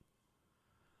to that.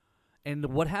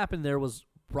 And what happened there was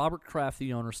Robert Kraft,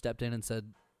 the owner, stepped in and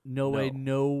said, no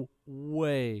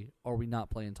way are we not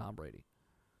playing Tom Brady.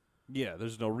 Yeah,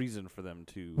 there's no reason for them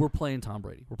to. We're playing Tom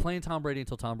Brady. We're playing Tom Brady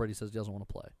until Tom Brady says he doesn't want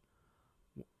to play.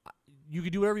 You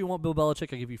can do whatever you want, Bill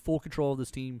Belichick. I give you full control of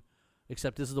this team,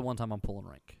 except this is the one time I'm pulling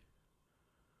rank.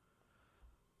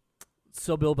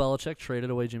 So Bill Belichick traded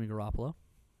away Jimmy Garoppolo,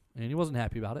 and he wasn't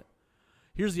happy about it.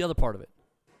 Here's the other part of it.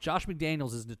 Josh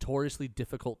McDaniels is notoriously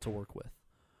difficult to work with.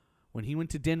 When he went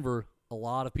to Denver, a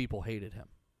lot of people hated him.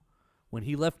 When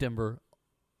he left Denver,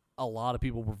 a lot of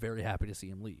people were very happy to see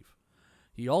him leave.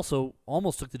 He also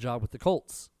almost took the job with the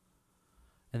Colts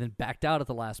and then backed out at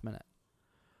the last minute.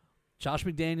 Josh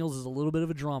McDaniels is a little bit of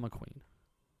a drama queen.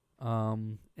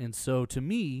 And so to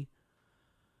me,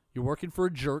 you're working for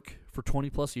a jerk for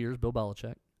 20-plus years, Bill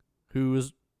Belichick, who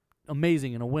is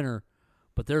amazing and a winner,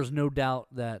 but there's no doubt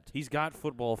that He's got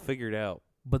football figured out.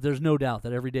 But there's no doubt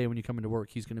that every day when you come into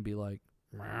work, he's going to be like,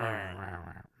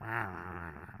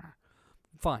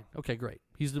 fine, okay, great.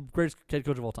 He's the greatest head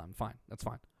coach of all time. Fine, that's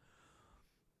fine.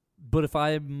 But if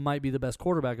I might be the best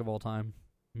quarterback of all time,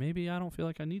 maybe I don't feel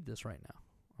like I need this right now.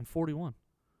 I'm 41. I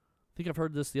think I've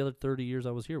heard this the other 30 years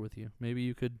I was here with you. Maybe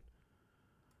you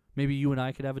and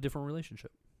I could have a different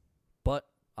relationship. But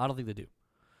I don't think they do.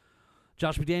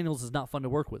 Josh McDaniels is not fun to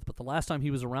work with, but the last time he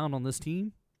was around on this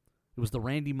team, it was the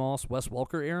Randy Moss, Wes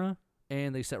Welker era,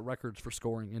 and they set records for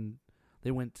scoring, and they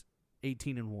went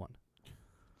 18-1.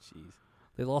 Jeez.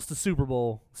 They lost the Super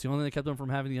Bowl. It's the only thing that kept them from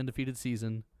having the undefeated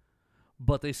season,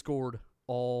 but they scored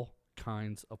all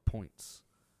kinds of points.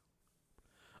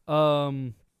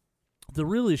 The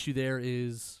real issue there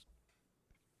is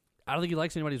I don't think he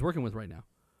likes anybody he's working with right now.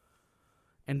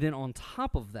 And then on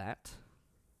top of that,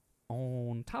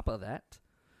 I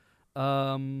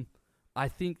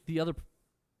think the other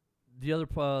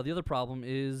problem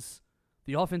is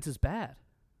the offense is bad.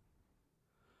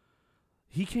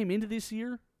 He came into this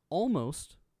year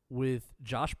almost with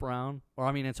Antonio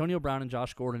Brown and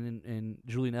Josh Gordon and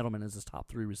Julian Edelman as his top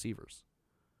three receivers.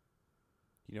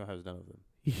 You know, has none of them.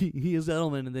 He is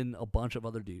Edelman and then a bunch of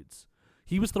other dudes.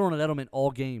 He was throwing at Edelman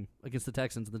all game against the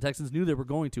Texans, and the Texans knew they were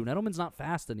going to, and Edelman's not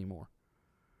fast anymore.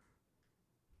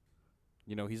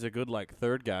 You know, he's a good,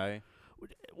 third guy.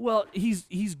 Well, he's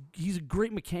a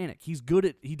great mechanic. He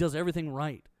does everything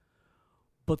right.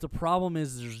 But the problem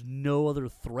is there's no other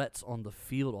threats on the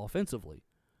field offensively.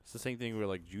 It's the same thing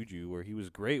with Juju, where he was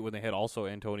great when they had also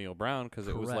Antonio Brown, because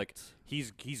it was like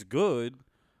he's good.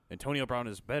 Antonio Brown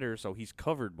is better, so he's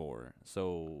covered more.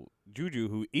 So Juju,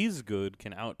 who is good,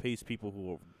 can outpace people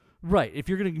who are right. If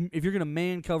you're gonna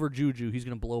man cover Juju, he's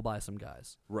gonna blow by some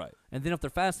guys. Right. And then if they're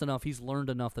fast enough, he's learned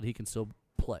enough that he can still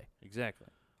play. Exactly.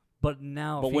 But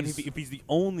now, if he's the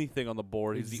only thing on the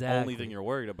board, he's the only thing you're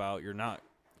worried about. You're not.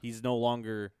 He's no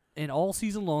longer. And all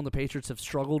season long, the Patriots have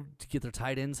struggled to get their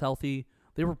tight ends healthy.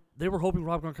 They were hoping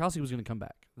Rob Gronkowski was going to come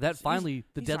back. The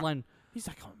deadline. He's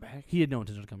not coming back. He had no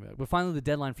intention of coming back. But finally, the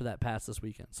deadline for that passed this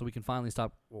weekend, so we can finally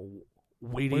stop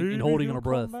waiting and holding our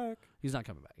breath. He's not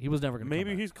coming back. He was never going to come back.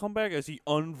 Maybe he's come back as he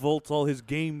unvaults all his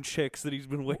game checks that he's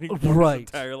been waiting for his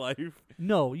entire life.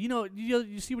 No,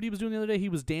 you see what he was doing the other day? He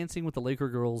was dancing with the Laker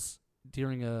girls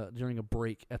during a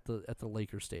break at the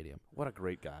Lakers stadium. What a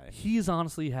great guy. He is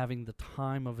honestly having the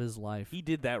time of his life. He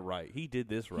did that right. He did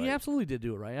this right. He absolutely did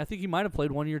do it right. I think he might have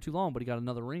played 1 year too long, but he got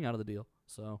another ring out of the deal.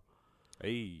 So,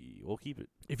 hey, we'll keep it.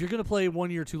 If you're going to play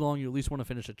 1 year too long, you at least want to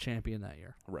finish a champion that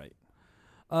year. Right.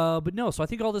 But no, so I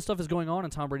think all this stuff is going on,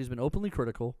 and Tom Brady's been openly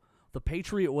critical. The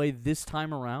Patriot way this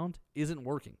time around isn't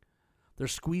working. They're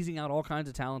squeezing out all kinds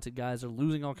of talented guys. They're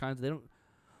losing all kinds. And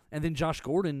then Josh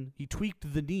Gordon, he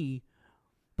tweaked the knee,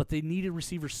 but they needed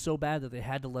receivers so bad that they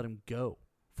had to let him go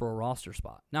for a roster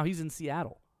spot. Now he's in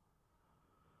Seattle.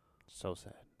 So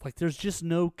sad. There's just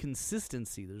no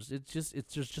consistency. There's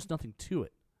just nothing to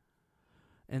it.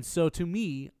 And so to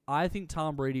me, I think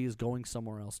Tom Brady is going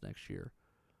somewhere else next year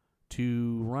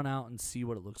to run out and see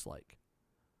what it looks like.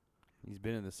 He's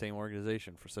been in the same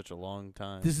organization for such a long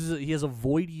time. He has a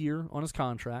void year on his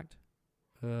contract.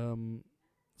 So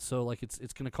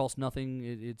it's going to cost nothing.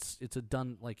 It's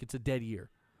a dead year.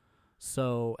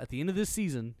 So at the end of this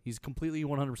season, he's completely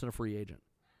 100% a free agent.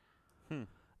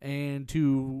 And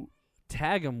to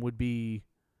tag him would be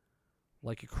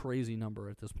like a crazy number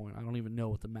at this point. I don't even know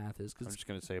what the math is. I'm just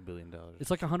gonna say $1 billion. It's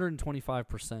like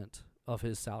 125% of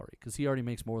his salary because he already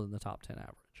makes more than the top 10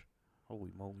 average.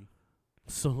 Holy moly!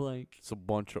 So like, It's a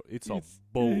bunch of. It's a It's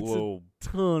boatload.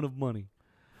 ton of money.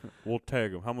 We'll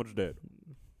tag him. How much that?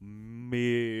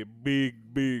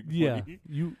 Big Yeah, money.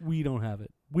 we don't have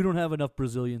it. We don't have enough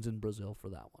Brazilians in Brazil for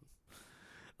that one.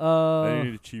 That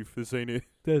ain't it, Chief. This ain't it.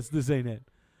 This ain't it.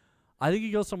 I think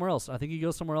he goes somewhere else. I think he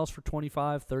goes somewhere else for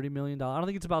 $25-30 million. I don't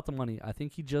think it's about the money. I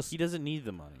think he just. He doesn't need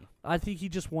the money. I think he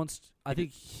just wants. I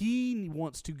think he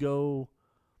wants to go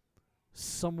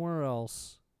somewhere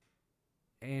else,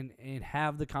 and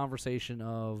have the conversation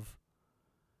of,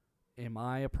 am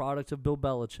I a product of Bill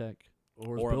Belichick,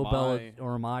 or is Or Bill am Belichick,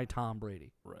 or am I Tom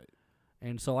Brady? Right.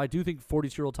 And so I do think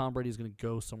 42-year-old Tom Brady is going to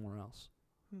go somewhere else.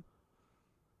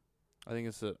 I think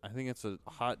it's a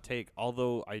hot take.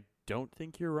 Although I don't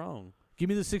think you're wrong. Give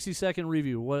me the 60-second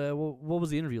review. What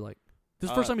was the interview like? This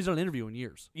is the first time he's done an interview in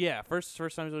years. Yeah, first time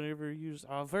he's done an interview.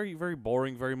 Very very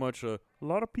boring. Very much a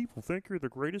lot of people think you're the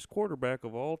greatest quarterback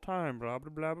of all time. Blah blah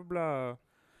blah blah blah.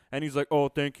 And he's like, oh,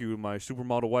 thank you, my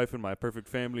supermodel wife and my perfect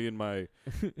family and my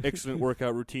excellent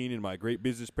workout routine and my great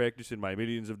business practice and my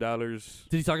millions of dollars.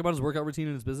 Did he talk about his workout routine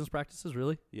and his business practices?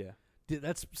 Really? Yeah.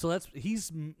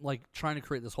 He's like trying to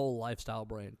create this whole lifestyle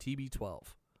brand, TB12.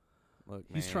 Look,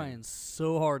 He's man. trying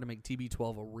so hard to make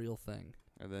TB12 a real thing.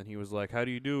 And then he was like, how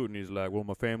do you do it? And he's like, well,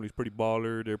 my family's pretty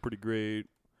baller. They're pretty great.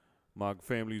 My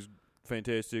family's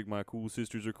fantastic. My cool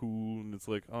sisters are cool. And it's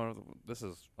like, oh, this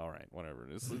is all right, whatever.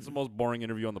 It's the most boring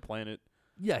interview on the planet.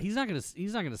 Yeah, he's not gonna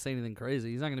say anything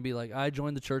crazy. He's not gonna be like, I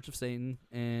joined the Church of Satan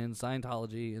and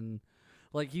Scientology, and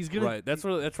like he's gonna. Right. That's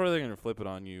where they're going to flip it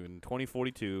on you. In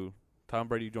 2042, Tom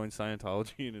Brady joins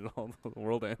Scientology and it all the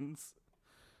world ends.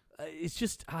 It's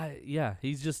just,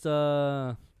 he's just.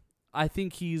 I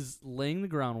think he's laying the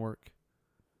groundwork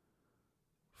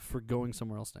for going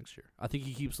somewhere else next year. I think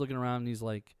he keeps looking around and he's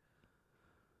like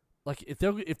if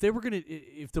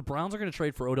the Browns are gonna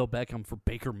trade for Odell Beckham for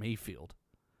Baker Mayfield,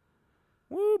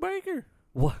 Woo, Baker.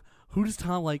 what? Who does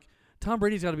Tom like? Tom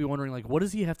Brady's got to be wondering like, what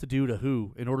does he have to do to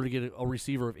who in order to get a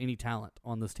receiver of any talent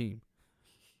on this team?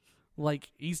 Like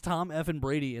he's Tom effing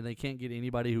Brady, and they can't get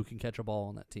anybody who can catch a ball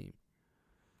on that team.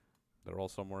 They're all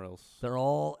somewhere else. They're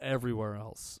all everywhere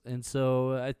else, and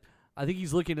so I think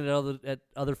he's looking at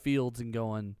other fields and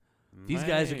going, these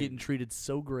guys are getting treated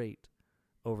so great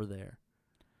over there.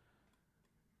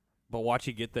 But watch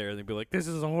you get there and they'll be like, this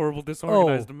is a horrible,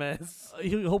 disorganized mess.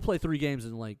 He'll play 3 games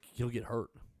and like he'll get hurt.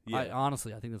 Yeah.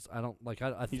 Honestly, I think that's. I don't like.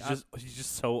 He's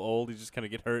just so old. He's just kind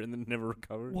of get hurt and then never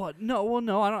recover. What? No. Well,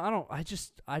 no. I don't. I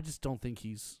just don't think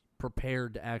he's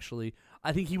prepared to actually.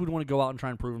 I think he would want to go out and try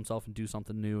and prove himself and do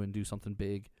something new and do something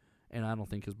big, and I don't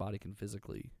think his body can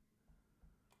physically.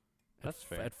 That's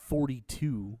fair. At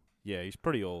 42. Yeah, he's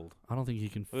pretty old. I don't think he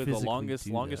can Look at physically the longest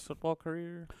do longest that. football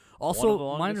career. Also, the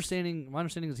my longest.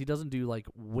 understanding is he doesn't do like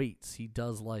weights. He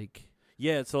does like.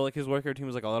 Yeah, so like his workout team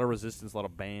was like a lot of resistance, a lot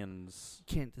of bands.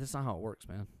 Can't. That's not how it works,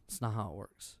 man. It's not how it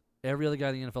works. Every other guy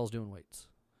in the NFL is doing weights,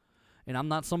 and I'm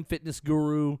not some fitness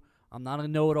guru. I'm not a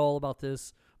know-it-all about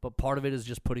this, but part of it is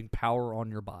just putting power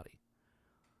on your body.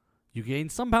 You gain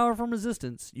some power from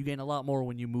resistance. You gain a lot more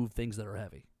when you move things that are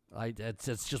heavy. It's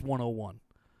just 101.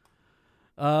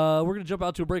 We're gonna jump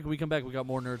out to a break. When we come back, we got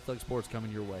more Nerd Thug Sports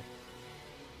coming your way.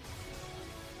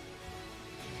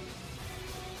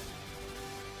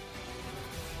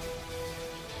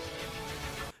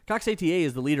 Cox ATA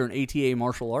is the leader in ATA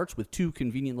martial arts with 2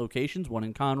 convenient locations, one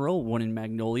in Conroe, one in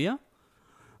Magnolia.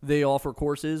 They offer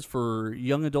courses for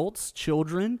young adults,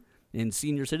 children, and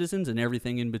senior citizens, and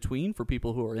everything in between for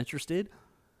people who are interested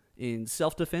in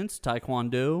self-defense,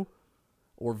 taekwondo,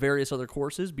 or various other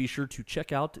courses. Be sure to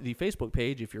check out the Facebook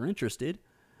page if you're interested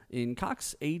in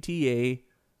Cox ATA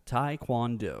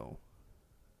Taekwondo.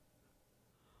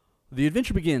 The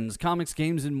Adventure Begins, Comics,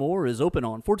 Games, and More is open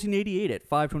on 1488 at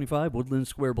 525 Woodland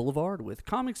Square Boulevard. With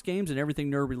comics, games, and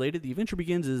everything nerd-related, The Adventure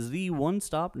Begins is the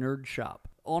one-stop nerd shop.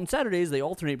 On Saturdays, they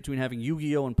alternate between having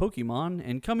Yu-Gi-Oh! And Pokemon,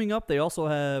 and coming up, they also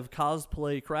have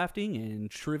cosplay crafting and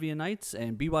trivia nights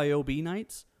and BYOB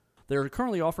nights. They're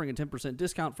currently offering a 10%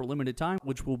 discount for limited time,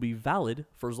 which will be valid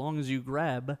for as long as you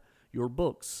grab your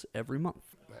books every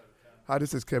month. Hi,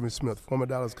 this is Kevin Smith, former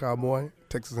Dallas Cowboy,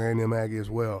 Texas A&M Aggie as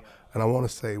well, and I want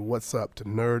to say what's up to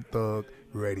Nerd Thug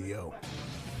Radio.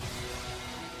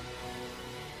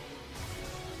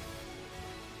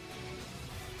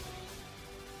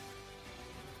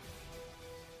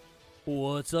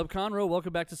 What's up, Conroe?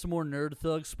 Welcome back to some more Nerd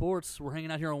Thug Sports. We're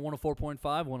hanging out here on 104.5,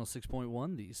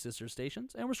 106.1, the sister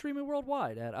stations, and we're streaming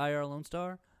worldwide at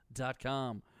irlonestar.com.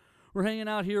 sportsgrid.com. We're hanging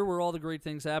out here where all the great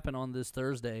things happen on this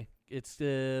Thursday. It's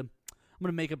I'm going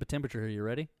to make up a temperature here. You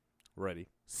ready? Ready.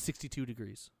 62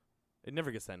 degrees. It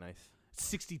never gets that nice.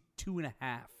 62 and a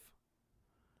half.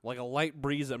 Like a light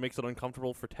breeze that makes it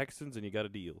uncomfortable for Texans, and you got a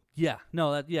deal. Yeah,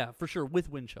 no, for sure, with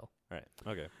wind chill. Right.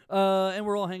 Okay. And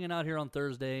we're all hanging out here on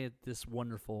Thursday at this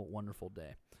wonderful, wonderful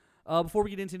day. Before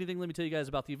we get into anything, let me tell you guys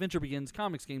about The Adventure Begins,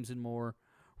 comics, games, and more,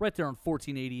 right there on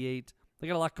 1488. They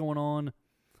got a lot going on.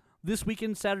 This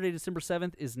weekend, Saturday, December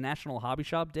 7th, is National Hobby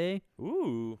Shop Day.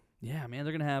 Ooh. Yeah, man,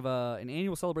 they're going to have an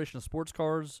annual celebration of sports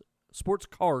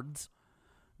cards,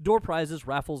 door prizes,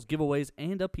 raffles, giveaways,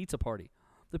 and a pizza party.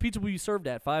 The pizza will be served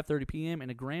at 5:30 p.m., and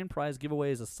a grand prize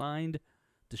giveaway is a signed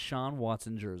Deshaun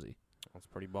Watson jersey. That's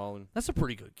pretty ballin'. That's a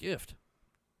pretty good gift.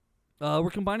 We're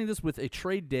combining this with a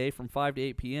trade day from 5 to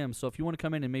 8 p.m., so if you want to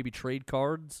come in and maybe trade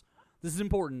cards, this is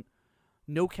important.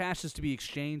 No cash is to be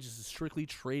exchanged. This is strictly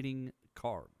trading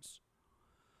cards.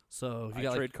 So if you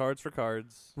got trade cards for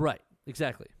cards. Right,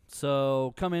 exactly.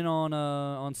 So come in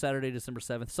on Saturday, December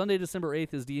 7th. Sunday, December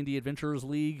 8th is D&D Adventurers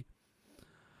League.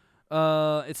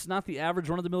 It's not the average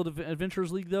run-of-the-mill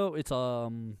Adventurers League, though.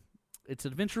 It's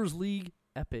Adventurers League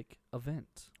Epic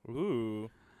event. Ooh.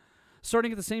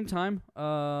 Starting at the same time,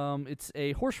 it's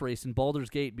a horse race in Baldur's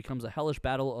Gate becomes a hellish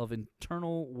battle of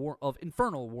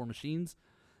infernal war machines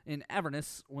in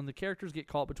Avernus when the characters get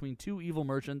caught between two evil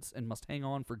merchants and must hang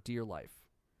on for dear life.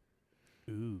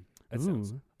 Ooh. That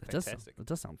sounds fantastic. That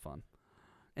does sound fun.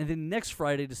 And then next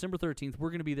Friday, December 13th, we're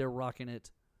going to be there rocking it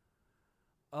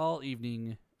all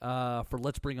evening for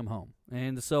Let's Bring 'Em Home.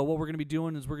 And so what we're going to be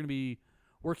doing is we're going to be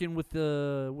working with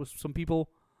some people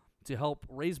to help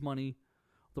raise money.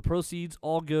 The proceeds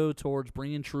all go towards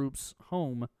bringing troops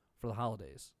home for the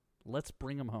holidays. Let's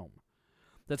Bring 'Em Home.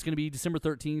 That's going to be December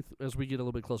 13th. As we get a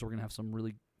little bit closer, we're going to have some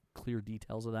really clear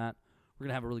details of that. We're going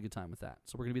to have a really good time with that.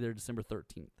 So we're going to be there December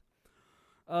 13th.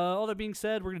 All that being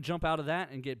said, we're going to jump out of that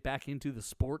and get back into the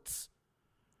sports.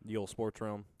 The old sports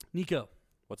realm. Nico.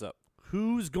 What's up?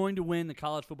 Who's going to win the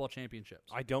college football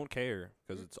championships? I don't care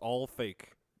because it's all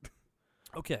fake.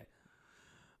 Okay.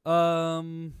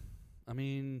 I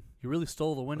mean, you really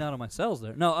stole the wind out of my sails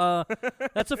there. No,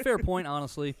 that's a fair point,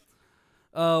 honestly.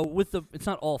 It's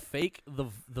not all fake. The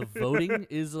voting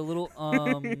is a little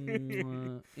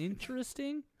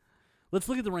interesting. Let's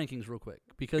look at the rankings real quick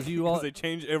because they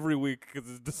change every week because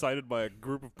it's decided by a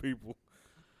group of people.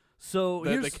 So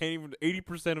that they can't even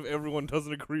 80% of everyone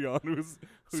doesn't agree on who's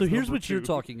So here's number what two. you're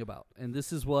talking about, and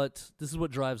this is what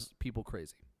drives people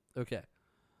crazy. Okay.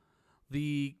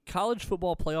 The college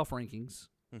football playoff rankings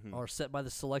are set by the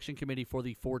selection committee for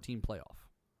the 4-team playoff.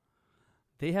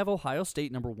 They have Ohio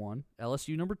State number 1,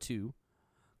 LSU number 2,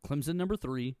 Clemson number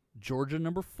 3, Georgia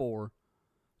number 4,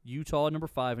 Utah number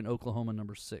 5, and Oklahoma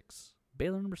number 6.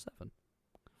 Baylor number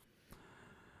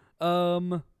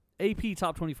 7. AP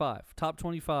Top 25. Top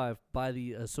 25 by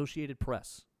the Associated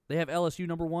Press. They have LSU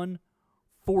number 1.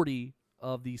 40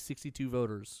 of the 62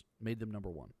 voters made them number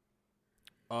 1.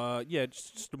 Yeah,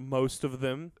 just most of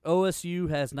them. OSU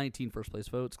has 19 first place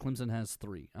votes. Clemson has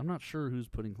 3. I'm not sure who's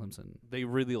putting Clemson. They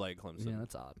really like Clemson. Yeah,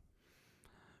 that's odd.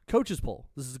 Coaches poll.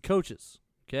 This is the coaches.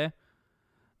 Okay.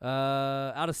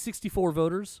 Out of 64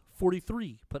 voters,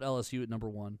 43 put LSU at number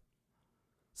 1.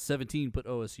 17 put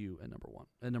OSU at number 1.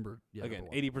 Again, number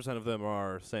 1. 80% of them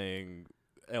are saying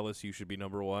LSU should be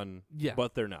number 1. Yeah,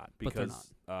 but they're not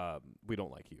because we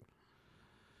don't like you.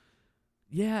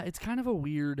 Yeah, it's kind of a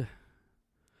weird.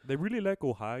 They really like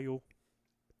Ohio.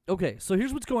 Okay, so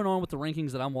here's what's going on with the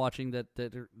rankings that I'm watching that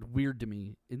are weird to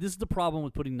me. And this is the problem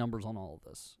with putting numbers on all of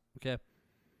this. Okay.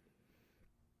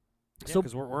 Yeah,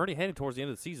 because we're already heading towards the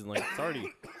end of the season. Like it's already.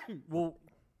 Well,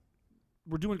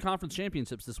 we're doing conference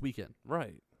championships this weekend.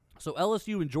 Right. So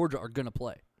LSU and Georgia are going to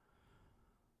play.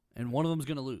 And one of them's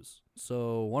going to lose.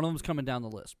 So one of them's coming down the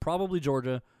list. Probably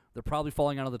Georgia. They're probably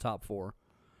falling out of the top 4,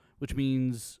 which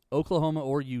means Oklahoma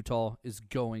or Utah is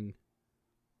getting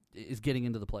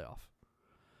into the playoff.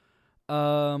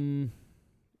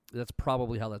 That's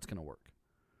probably how that's going to work.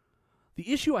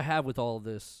 The issue I have with all of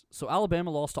this, so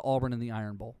Alabama lost to Auburn in the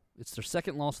Iron Bowl. It's their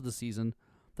second loss of the season.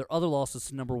 Their other loss is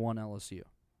to number 1 LSU.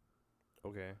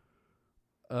 Okay.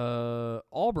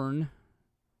 Auburn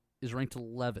is ranked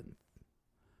 11th.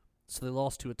 So they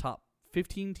lost to a top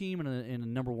 15 team and a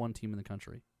number 1 team in the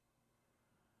country.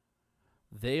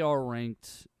 They are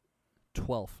ranked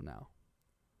 12th now.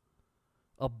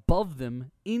 Above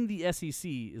them in the SEC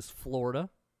is Florida,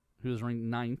 who is ranked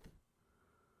 9th,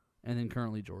 and then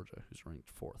currently Georgia, who's ranked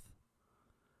 4th.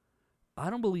 I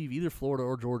don't believe either Florida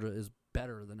or Georgia is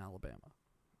better than Alabama.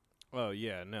 Oh,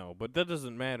 yeah, no. But that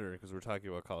doesn't matter because we're talking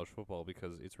about college football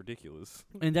because it's ridiculous.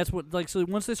 And that's what, like, so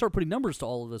once they start putting numbers to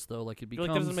all of this, though, like, it becomes...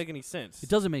 Like, that doesn't make any sense. It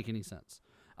doesn't make any sense.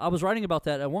 I was writing about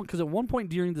that because at one point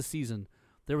during the season,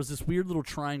 there was this weird little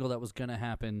triangle that was going to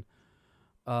happen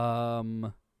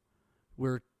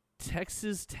where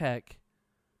Texas Tech,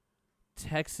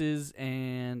 Texas,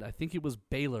 and I think it was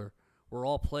Baylor were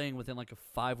all playing within like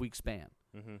a 5-week span.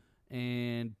 Mm-hmm.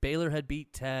 And Baylor had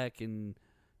beat Tech, and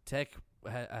Tech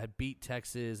had beat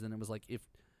Texas, and it was like if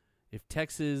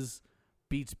Texas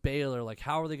beats Baylor, like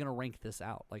how are they going to rank this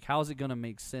out? Like how is it going to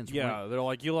make sense? Yeah, they're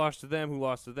like, you lost to them, who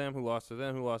lost to them, who lost to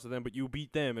them, who lost to them, but you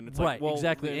beat them, and it's right, like, well,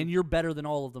 exactly, then, and you're better than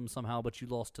all of them somehow, but you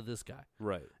lost to this guy.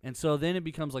 right. And so then it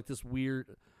becomes like this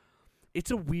weird. It's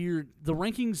a weird. The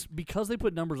rankings, because they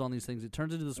put numbers on these things, it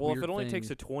turns into this weird Well, if it only thing. takes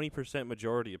a 20%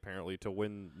 majority apparently to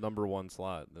win number one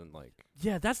slot, then like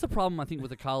Yeah, that's the problem I think with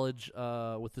the college,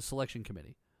 with the selection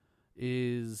committee,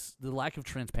 is the lack of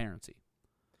transparency.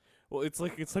 well, it's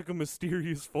like a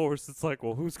mysterious force. It's like,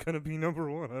 well, who's gonna be number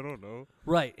one? I don't know.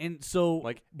 Right, and so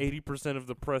Like 80% of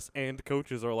the press and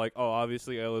coaches are like, oh,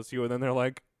 obviously LSU, and then they're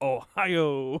like,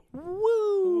 Ohio.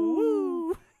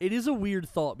 woo. It is a weird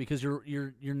thought because you're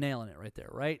nailing it right there,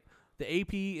 right? The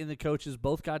AP and the coaches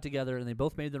both got together and they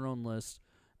both made their own list,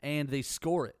 and they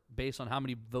score it based on how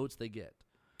many votes they get.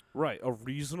 Right, a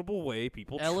reasonable way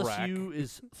people LSU track.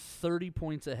 is 30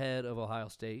 points ahead of Ohio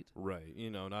State. Right,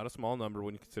 not a small number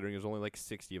when considering there's only like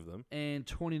 60 of them. And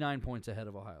 29 points ahead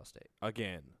of Ohio State.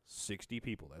 Again, 60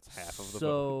 people. That's half of the vote.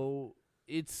 So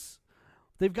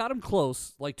they've got them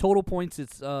close. Like total points,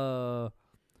 it's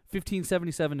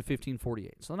 1577 to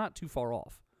 1548. So not too far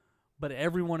off. But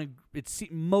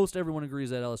most everyone agrees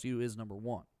that LSU is number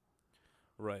one.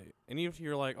 Right, and even if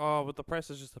you're like, oh, but the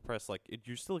press is just the press, like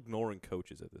you're still ignoring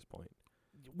coaches at this point.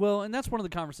 Well, and that's one of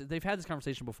the conversations. They've had this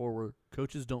conversation before where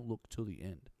coaches don't look till the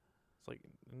end. It's like,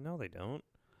 no, they don't.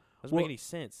 Doesn't make any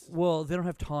sense. Well, they don't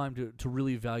have time to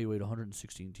really evaluate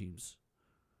 116 teams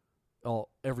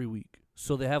every week.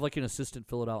 So they have like an assistant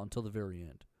fill it out until the very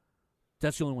end.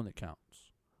 That's the only one that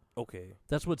counts. Okay,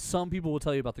 That's what some people will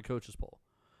tell you about the coaches poll.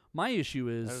 My issue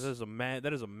is that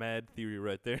is a mad theory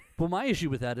right there. But my issue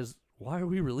with that is, why are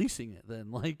we releasing it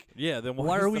then? Like, Yeah, then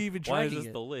why are we even why tracking is this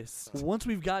it? the list? Once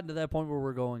we've gotten to that point where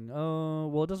we're going, oh,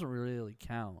 well, it doesn't really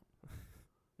count.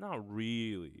 Not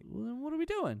really. Well, then what are we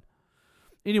doing?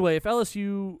 Anyway, if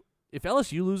LSU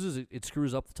loses, it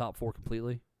screws up the top four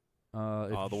completely.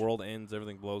 The world ends,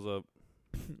 everything blows up.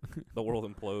 The world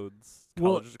implodes.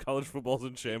 Well, College football's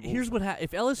in shambles. Here's what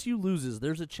if LSU loses,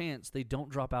 there's a chance they don't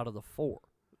drop out of the four.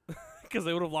 Because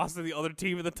they would have lost to the other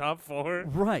team in the top four.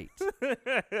 Right.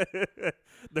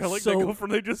 They're like, So-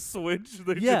 they just switch.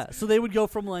 So they would go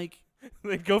from like,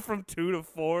 They go from 2 to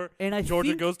 4. and I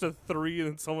Georgia think, goes to 3, and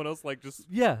then someone else like just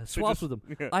swaps just- with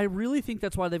them. yeah. I really think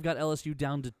that's why they've got LSU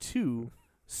down to 2,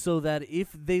 so that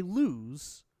if they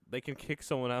lose, they can kick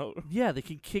someone out. yeah, they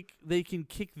can kick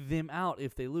them out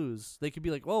if they lose. They could be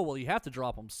like, well, you have to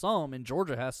drop them some, and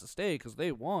Georgia has to stay because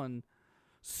they won.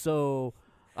 So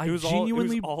I It was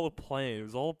genuinely all a plan. It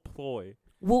was all a ploy.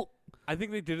 well. I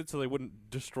think they did it so they wouldn't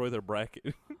destroy their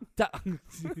bracket.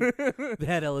 They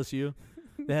had LSU.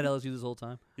 They had LSU this whole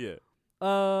time. Yeah.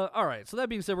 All right. So that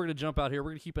being said, we're going to jump out here. We're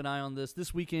going to keep an eye on this.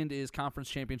 This weekend is conference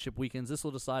championship weekends. This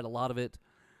will decide a lot of it.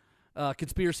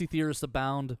 Conspiracy theorists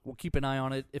abound. We'll keep an eye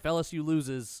on it. If LSU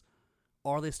loses,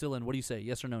 are they still in? What do you say?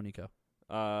 Yes or no, Nico?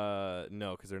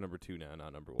 No, because they're number 2 now,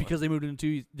 not number 1. Because they moved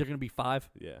into 2, they're going to be 5.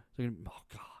 Yeah.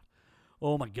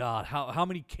 Oh my God. How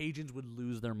many Cajuns would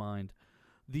lose their mind?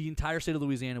 The entire state of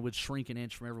Louisiana would shrink an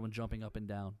inch from everyone jumping up and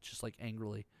down, just like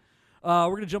angrily. We're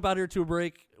going to jump out here to a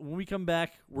break. When we come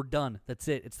back, we're done. That's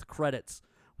it. It's the credits.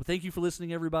 Well, thank you for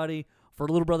listening, everybody. For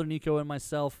little brother Nico and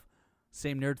myself,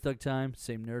 same Nerd Thug time,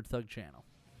 same Nerd Thug channel.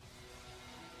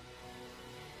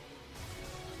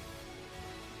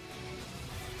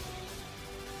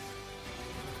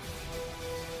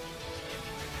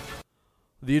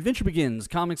 The Adventure Begins,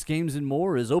 Comics, Games, and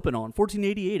More is open on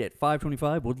 1488 at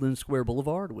 525 Woodland Square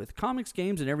Boulevard. With comics,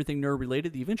 games, and everything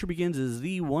nerd-related, The Adventure Begins is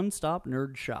the one-stop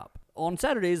nerd shop. On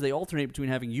Saturdays, they alternate between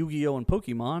having Yu-Gi-Oh! And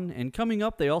Pokemon, and coming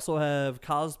up, they also have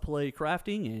cosplay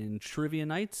crafting and trivia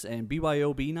nights and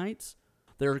BYOB nights.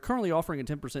 They're currently offering a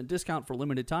 10% discount for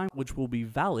limited time, which will be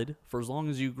valid for as long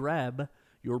as you grab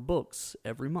your books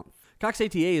every month. Cox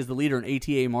ATA is the leader in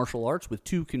ATA martial arts with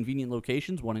 2 convenient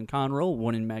locations, one in Conroe,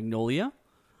 one in Magnolia.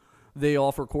 They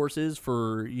offer courses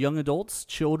for young adults,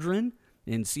 children,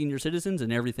 and senior citizens,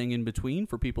 and everything in between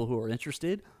for people who are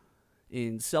interested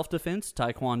in self-defense,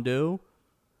 taekwondo,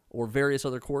 or various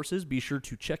other courses. Be sure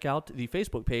to check out the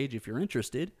Facebook page if you're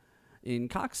interested in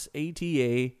Cox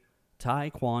ATA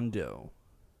Taekwondo.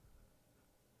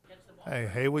 Hey,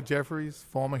 Hayward Jeffries,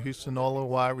 former Houston Oilers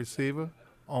wide receiver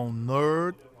on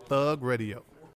Nerd Thug Radio.